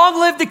 Long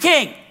live the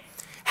king.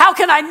 How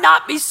can I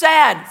not be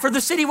sad? For the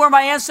city where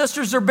my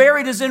ancestors are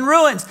buried is in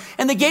ruins,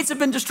 and the gates have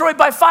been destroyed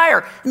by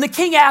fire. And the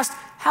king asked,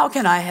 how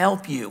can I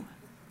help you?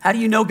 How do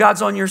you know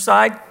God's on your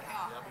side?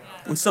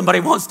 When somebody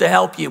wants to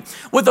help you.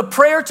 With a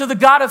prayer to the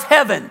God of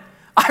heaven,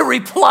 I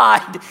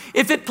replied,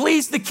 if it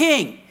please the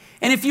king,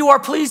 and if you are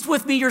pleased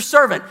with me, your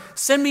servant,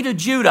 send me to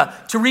Judah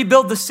to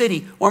rebuild the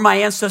city where my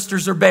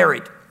ancestors are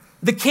buried.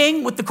 The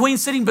king, with the queen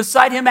sitting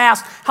beside him,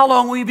 asked, how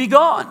long will you be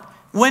gone?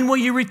 When will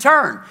you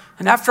return?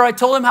 And after I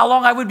told him how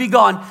long I would be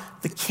gone,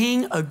 the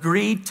king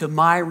agreed to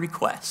my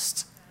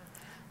request.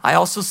 I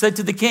also said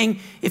to the king,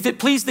 if it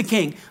please the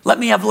king, let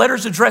me have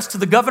letters addressed to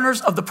the governors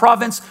of the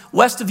province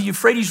west of the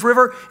Euphrates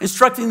River,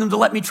 instructing them to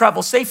let me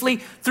travel safely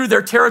through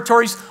their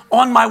territories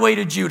on my way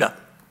to Judah.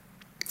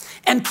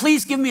 And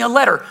please give me a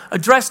letter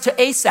addressed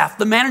to Asaph,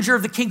 the manager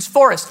of the king's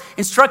forest,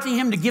 instructing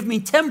him to give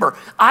me timber.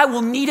 I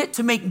will need it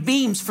to make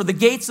beams for the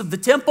gates of the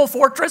temple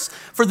fortress,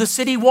 for the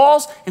city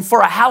walls, and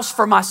for a house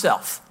for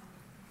myself.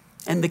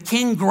 And the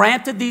king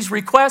granted these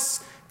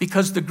requests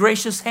because the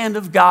gracious hand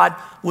of God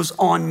was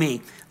on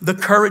me. The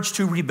courage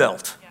to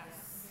rebuild.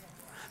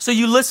 So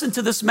you listen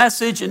to this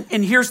message,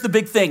 and here's the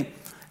big thing.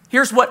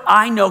 Here's what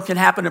I know can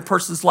happen in a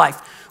person's life.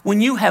 When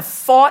you have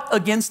fought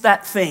against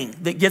that thing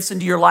that gets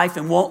into your life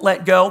and won't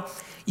let go,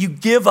 you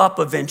give up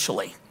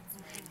eventually.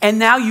 And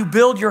now you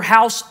build your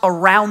house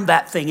around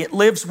that thing. It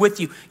lives with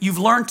you. You've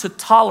learned to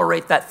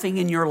tolerate that thing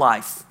in your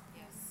life.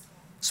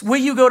 So will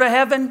you go to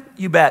heaven?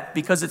 You bet,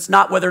 because it's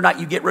not whether or not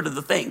you get rid of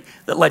the thing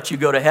that lets you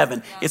go to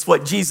heaven. It's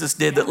what Jesus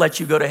did that lets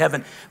you go to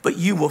heaven. But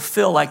you will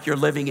feel like you're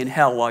living in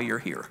hell while you're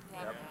here.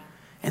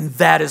 And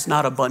that is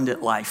not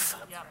abundant life.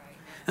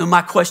 And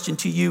my question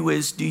to you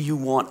is, do you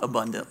want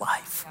abundant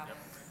life?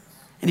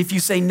 And if you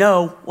say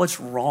no, what's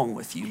wrong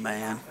with you,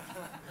 man?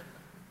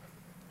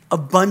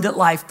 Abundant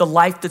life, the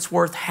life that's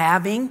worth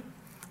having,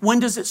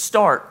 when does it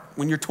start?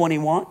 When you're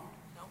 21?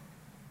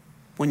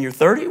 When you're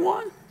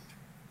 31?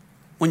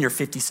 When you're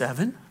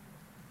 57?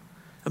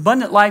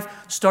 Abundant life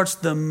starts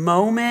the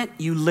moment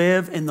you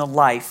live in the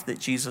life that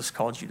Jesus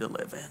called you to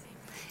live in.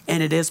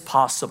 And it is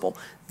possible.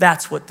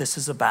 That's what this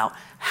is about.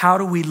 How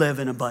do we live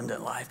an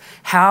abundant life?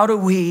 How do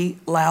we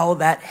allow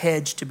that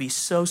hedge to be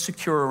so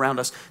secure around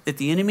us that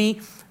the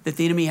enemy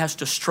has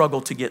to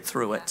struggle to get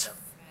through it?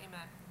 Amen.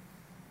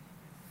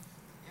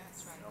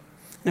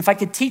 And if I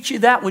could teach you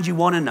that, would you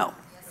want to know?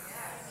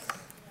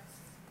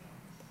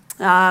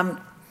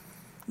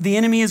 The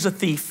enemy is a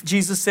thief.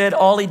 Jesus said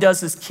all he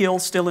does is kill,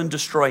 steal, and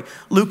destroy.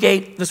 Luke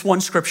 8, this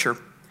one scripture.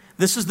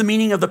 This is the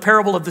meaning of the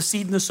parable of the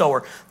seed and the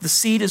sower. The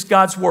seed is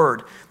God's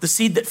word. The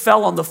seed that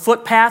fell on the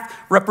footpath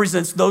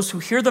represents those who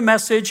hear the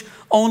message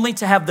only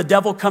to have the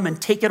devil come and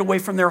take it away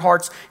from their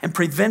hearts and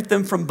prevent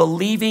them from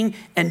believing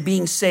and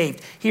being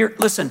saved. Here,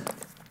 listen,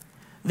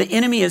 the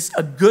enemy is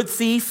a good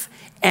thief.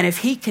 And if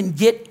he can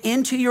get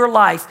into your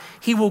life,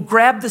 he will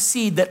grab the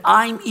seed that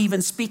I'm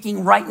even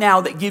speaking right now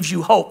that gives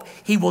you hope.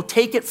 He will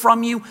take it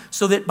from you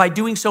so that by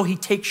doing so, he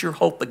takes your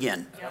hope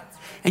again. Yep.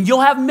 And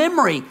you'll have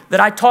memory that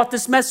I taught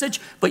this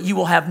message, but you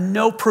will have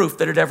no proof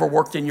that it ever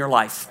worked in your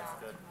life.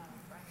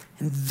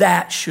 And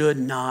that should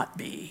not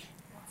be.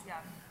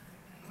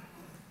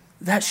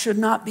 That should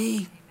not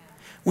be.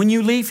 When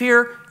you leave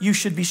here, you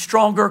should be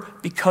stronger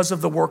because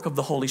of the work of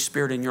the Holy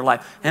Spirit in your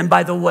life. And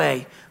by the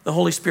way, the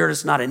Holy Spirit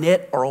is not an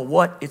it or a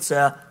what, it's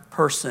a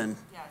person.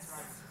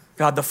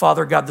 God the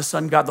Father, God the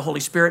Son, God the Holy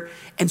Spirit.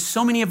 And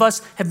so many of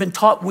us have been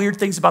taught weird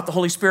things about the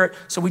Holy Spirit,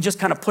 so we just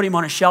kind of put him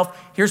on a shelf.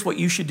 Here's what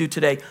you should do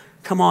today.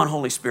 Come on,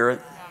 Holy Spirit.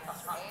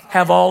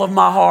 Have all of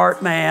my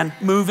heart, man.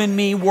 Move in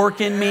me, work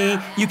in me.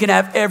 You can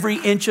have every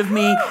inch of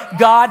me.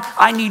 God,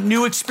 I need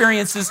new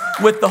experiences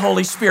with the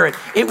Holy Spirit.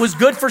 It was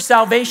good for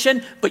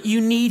salvation, but you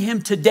need him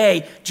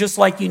today, just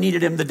like you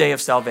needed him the day of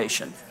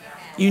salvation.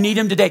 You need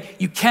him today.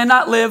 You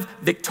cannot live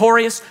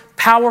victorious,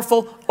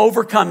 powerful,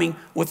 overcoming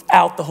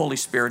without the Holy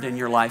Spirit in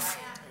your life.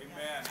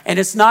 Amen. And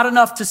it's not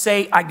enough to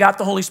say, I got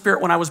the Holy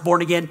Spirit when I was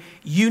born again.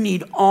 You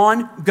need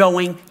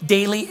ongoing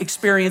daily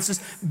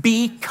experiences.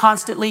 Be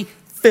constantly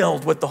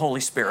filled with the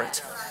Holy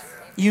Spirit.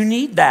 You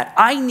need that.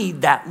 I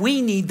need that.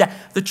 We need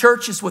that. The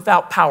church is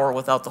without power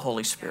without the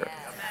Holy Spirit.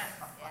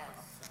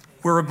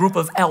 We're a group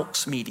of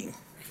elks meeting.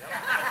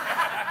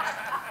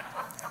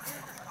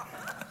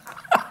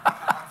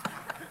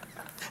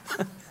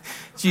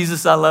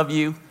 Jesus, I love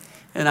you,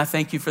 and I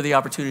thank you for the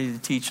opportunity to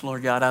teach,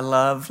 Lord God. I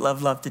love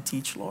to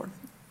teach, Lord.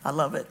 I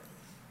love it.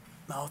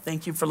 Oh,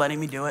 thank you for letting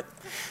me do it.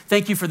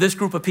 Thank you for this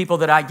group of people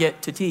that I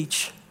get to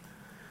teach.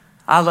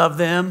 I love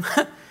them.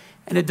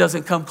 And it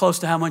doesn't come close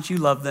to how much you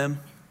love them.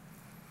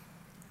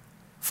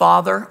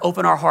 Father,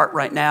 open our heart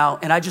right now.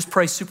 And I just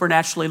pray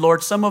supernaturally,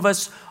 Lord, some of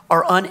us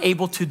are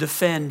unable to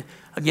defend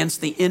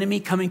against the enemy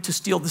coming to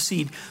steal the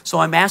seed. So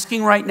I'm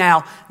asking right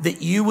now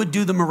that you would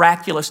do the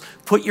miraculous.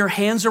 Put your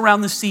hands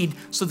around the seed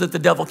so that the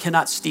devil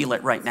cannot steal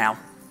it right now.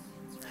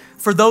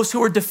 For those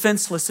who are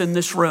defenseless in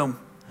this room,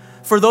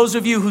 for those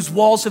of you whose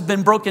walls have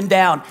been broken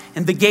down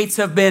and the gates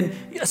have been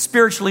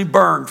spiritually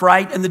burned,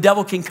 right? And the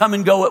devil can come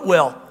and go at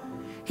will.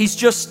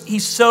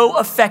 He's so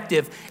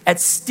effective at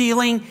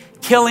stealing,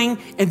 killing,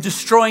 and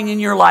destroying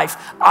in your life.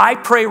 I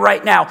pray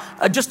right now,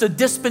 just a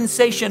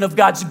dispensation of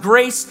God's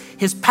grace,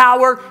 his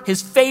power,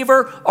 his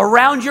favor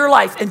around your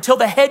life until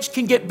the hedge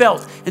can get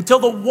built, until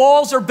the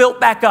walls are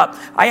built back up.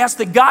 I ask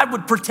that God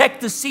would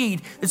protect the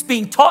seed that's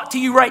being taught to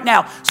you right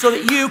now so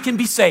that you can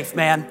be safe,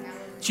 man.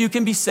 So you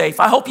can be safe.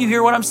 I hope you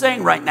hear what I'm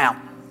saying right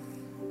now.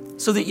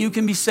 So that you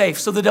can be safe,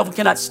 so the devil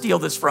cannot steal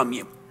this from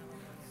you.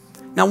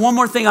 Now, one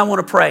more thing I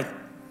want to pray.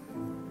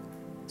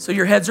 So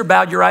your heads are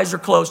bowed, your eyes are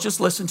closed. Just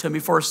listen to me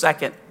for a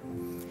second.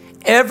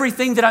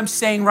 Everything that I'm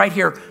saying right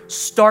here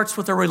starts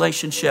with a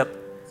relationship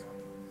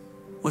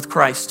with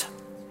Christ.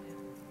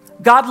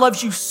 God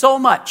loves you so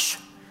much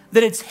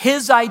that it's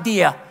his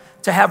idea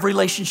to have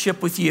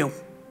relationship with you.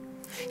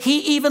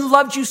 He even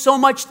loved you so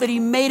much that he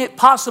made it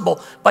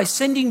possible by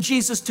sending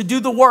Jesus to do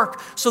the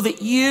work so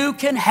that you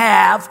can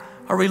have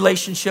a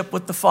relationship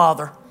with the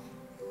Father.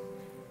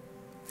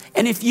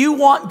 And if you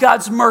want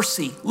God's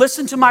mercy,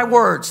 listen to my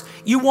words.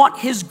 You want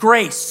his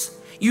grace.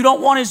 You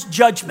don't want his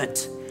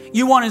judgment.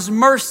 You want his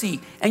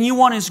mercy and you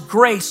want his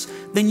grace.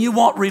 Then you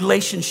want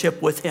relationship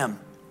with him.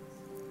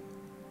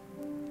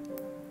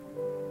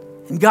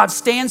 And God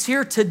stands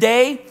here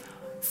today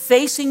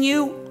facing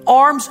you,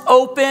 arms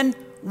open,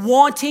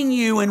 wanting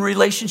you in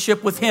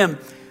relationship with him.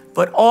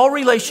 But all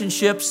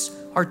relationships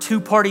are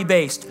two-party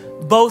based.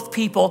 Both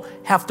people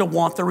have to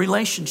want the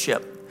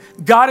relationship.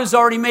 God has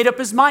already made up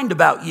his mind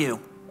about you.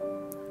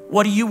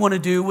 What do you want to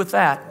do with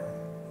that?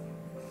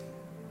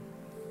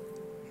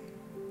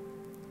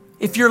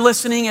 If you're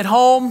listening at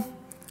home,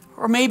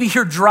 or maybe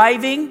you're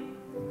driving,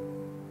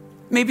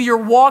 maybe you're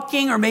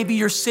walking, or maybe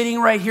you're sitting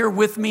right here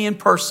with me in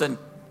person.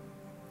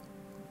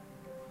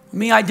 Let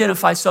me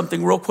identify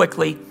something real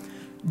quickly.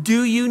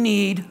 Do you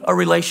need a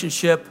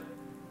relationship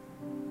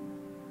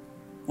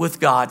with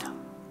God?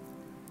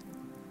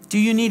 Do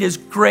you need his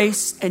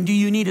grace and do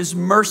you need his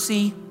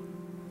mercy?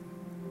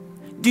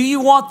 Do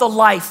you want the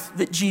life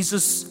that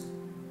Jesus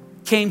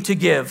came to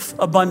give,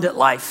 abundant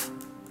life?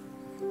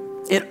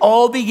 It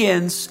all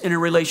begins in a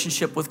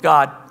relationship with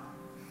God.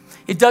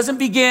 It doesn't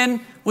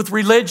begin with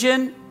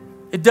religion.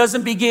 It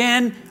doesn't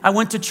begin, I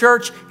went to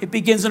church. It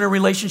begins in a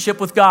relationship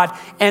with God.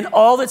 And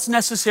all that's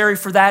necessary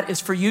for that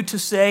is for you to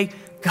say,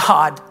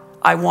 God,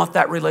 I want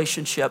that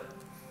relationship.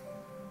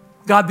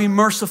 God, be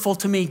merciful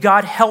to me.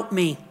 God, help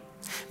me.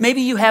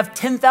 Maybe you have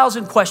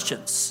 10,000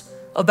 questions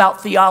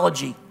about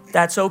theology.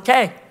 That's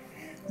okay.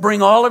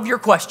 Bring all of your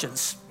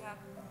questions.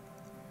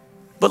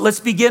 But let's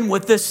begin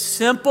with this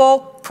simple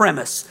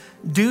premise.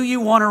 Do you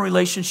want a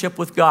relationship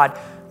with God?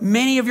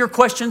 Many of your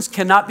questions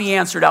cannot be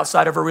answered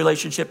outside of a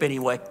relationship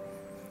anyway.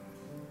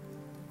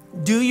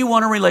 Do you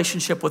want a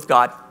relationship with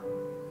God?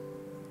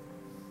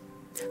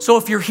 So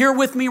if you're here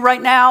with me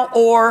right now,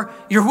 or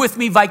you're with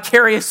me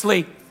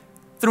vicariously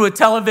through a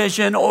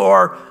television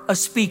or a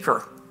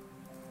speaker,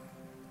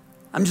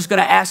 I'm just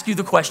going to ask you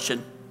the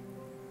question.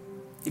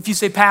 If you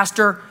say,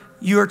 Pastor,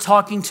 you're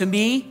talking to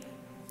me,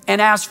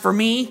 and as for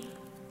me,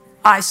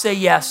 I say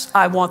yes,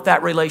 I want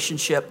that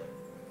relationship.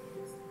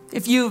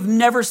 If you've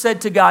never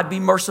said to God, be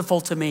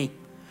merciful to me.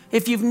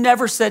 If you've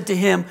never said to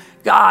him,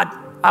 God,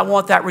 I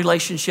want that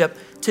relationship,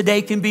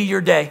 today can be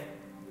your day.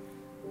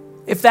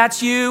 If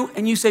that's you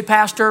and you say,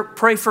 Pastor,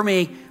 pray for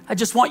me, I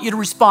just want you to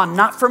respond,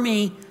 not for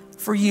me,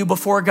 for you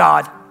before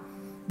God.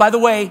 By the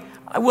way,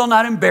 I will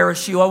not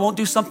embarrass you. I won't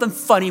do something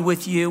funny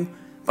with you,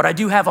 but I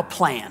do have a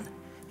plan,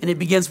 and it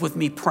begins with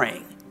me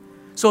praying.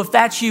 So if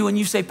that's you and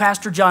you say,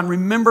 Pastor John,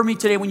 remember me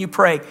today when you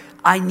pray.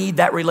 I need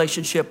that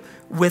relationship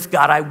with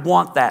God. I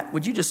want that.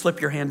 Would you just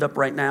slip your hand up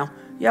right now?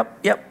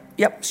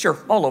 Yep, sure,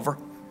 all over.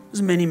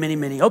 There's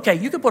many. Okay,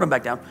 you can put them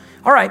back down.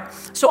 All right,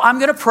 so I'm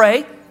going to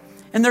pray,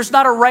 and there's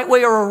not a right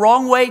way or a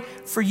wrong way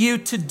for you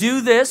to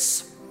do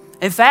this.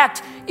 In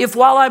fact, if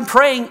while I'm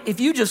praying, if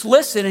you just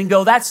listen and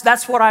go,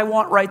 that's what I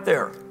want right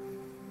there,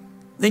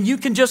 then you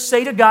can just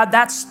say to God,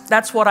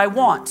 that's what I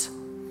want.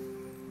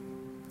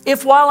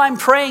 If while I'm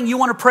praying, you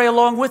want to pray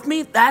along with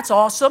me, that's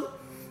awesome.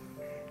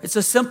 It's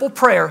a simple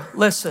prayer.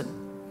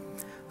 Listen,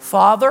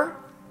 Father,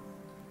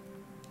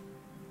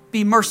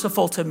 be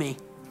merciful to me.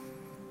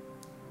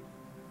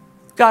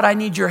 God, I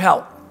need your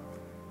help.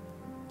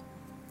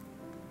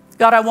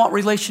 God, I want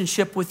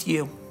relationship with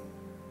you.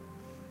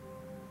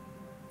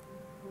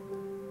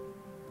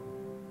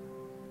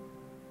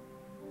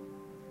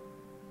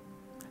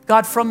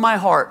 God, from my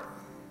heart,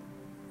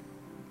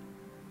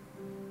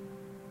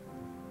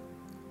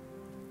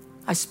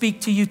 I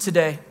speak to you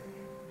today.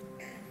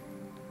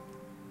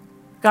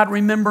 God,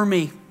 remember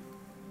me.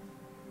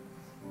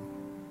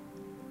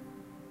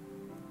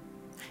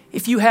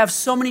 If you have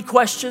so many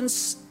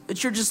questions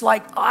that you're just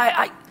like,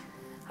 I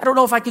don't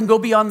know if I can go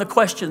beyond the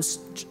questions,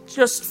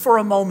 just for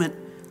a moment,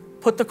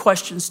 put the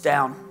questions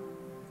down.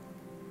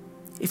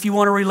 If you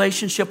want a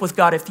relationship with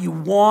God, if you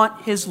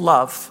want his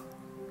love,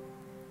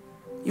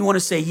 you want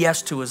to say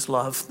yes to his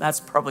love. That's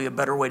probably a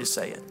better way to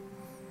say it.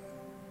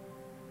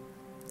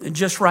 And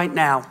just right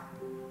now,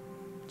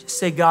 just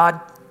say,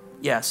 God,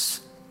 yes.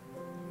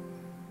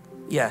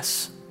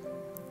 Yes.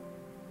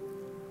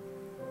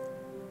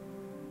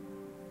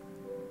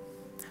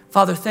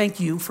 Father, thank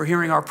you for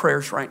hearing our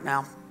prayers right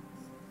now.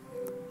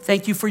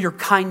 Thank you for your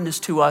kindness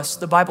to us.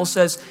 The Bible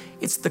says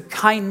it's the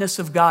kindness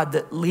of God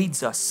that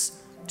leads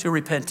us to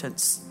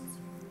repentance.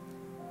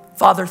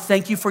 Father,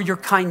 thank you for your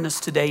kindness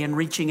today in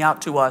reaching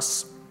out to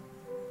us.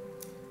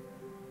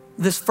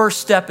 This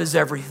first step is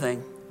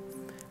everything.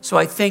 So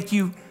I thank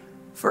you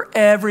for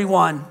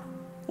everyone,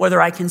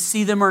 whether I can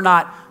see them or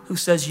not, who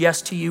says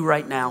yes to you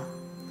right now.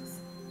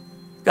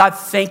 God,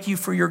 thank you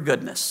for your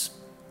goodness.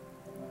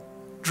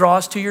 Draw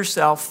us to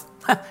yourself.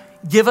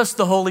 Give us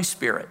the Holy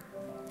Spirit.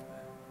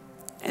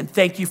 And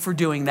thank you for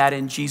doing that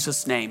in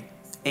Jesus' name.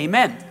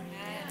 Amen.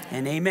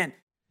 And amen.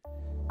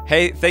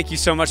 Hey, thank you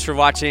so much for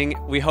watching.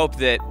 We hope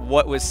that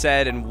what was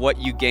said and what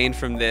you gained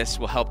from this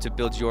will help to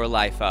build your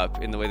life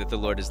up in the way that the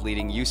Lord is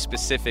leading you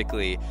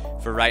specifically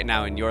for right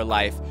now in your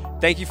life.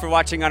 Thank you for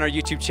watching on our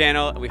YouTube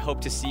channel. We hope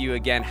to see you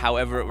again,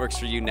 however it works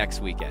for you,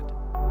 next weekend.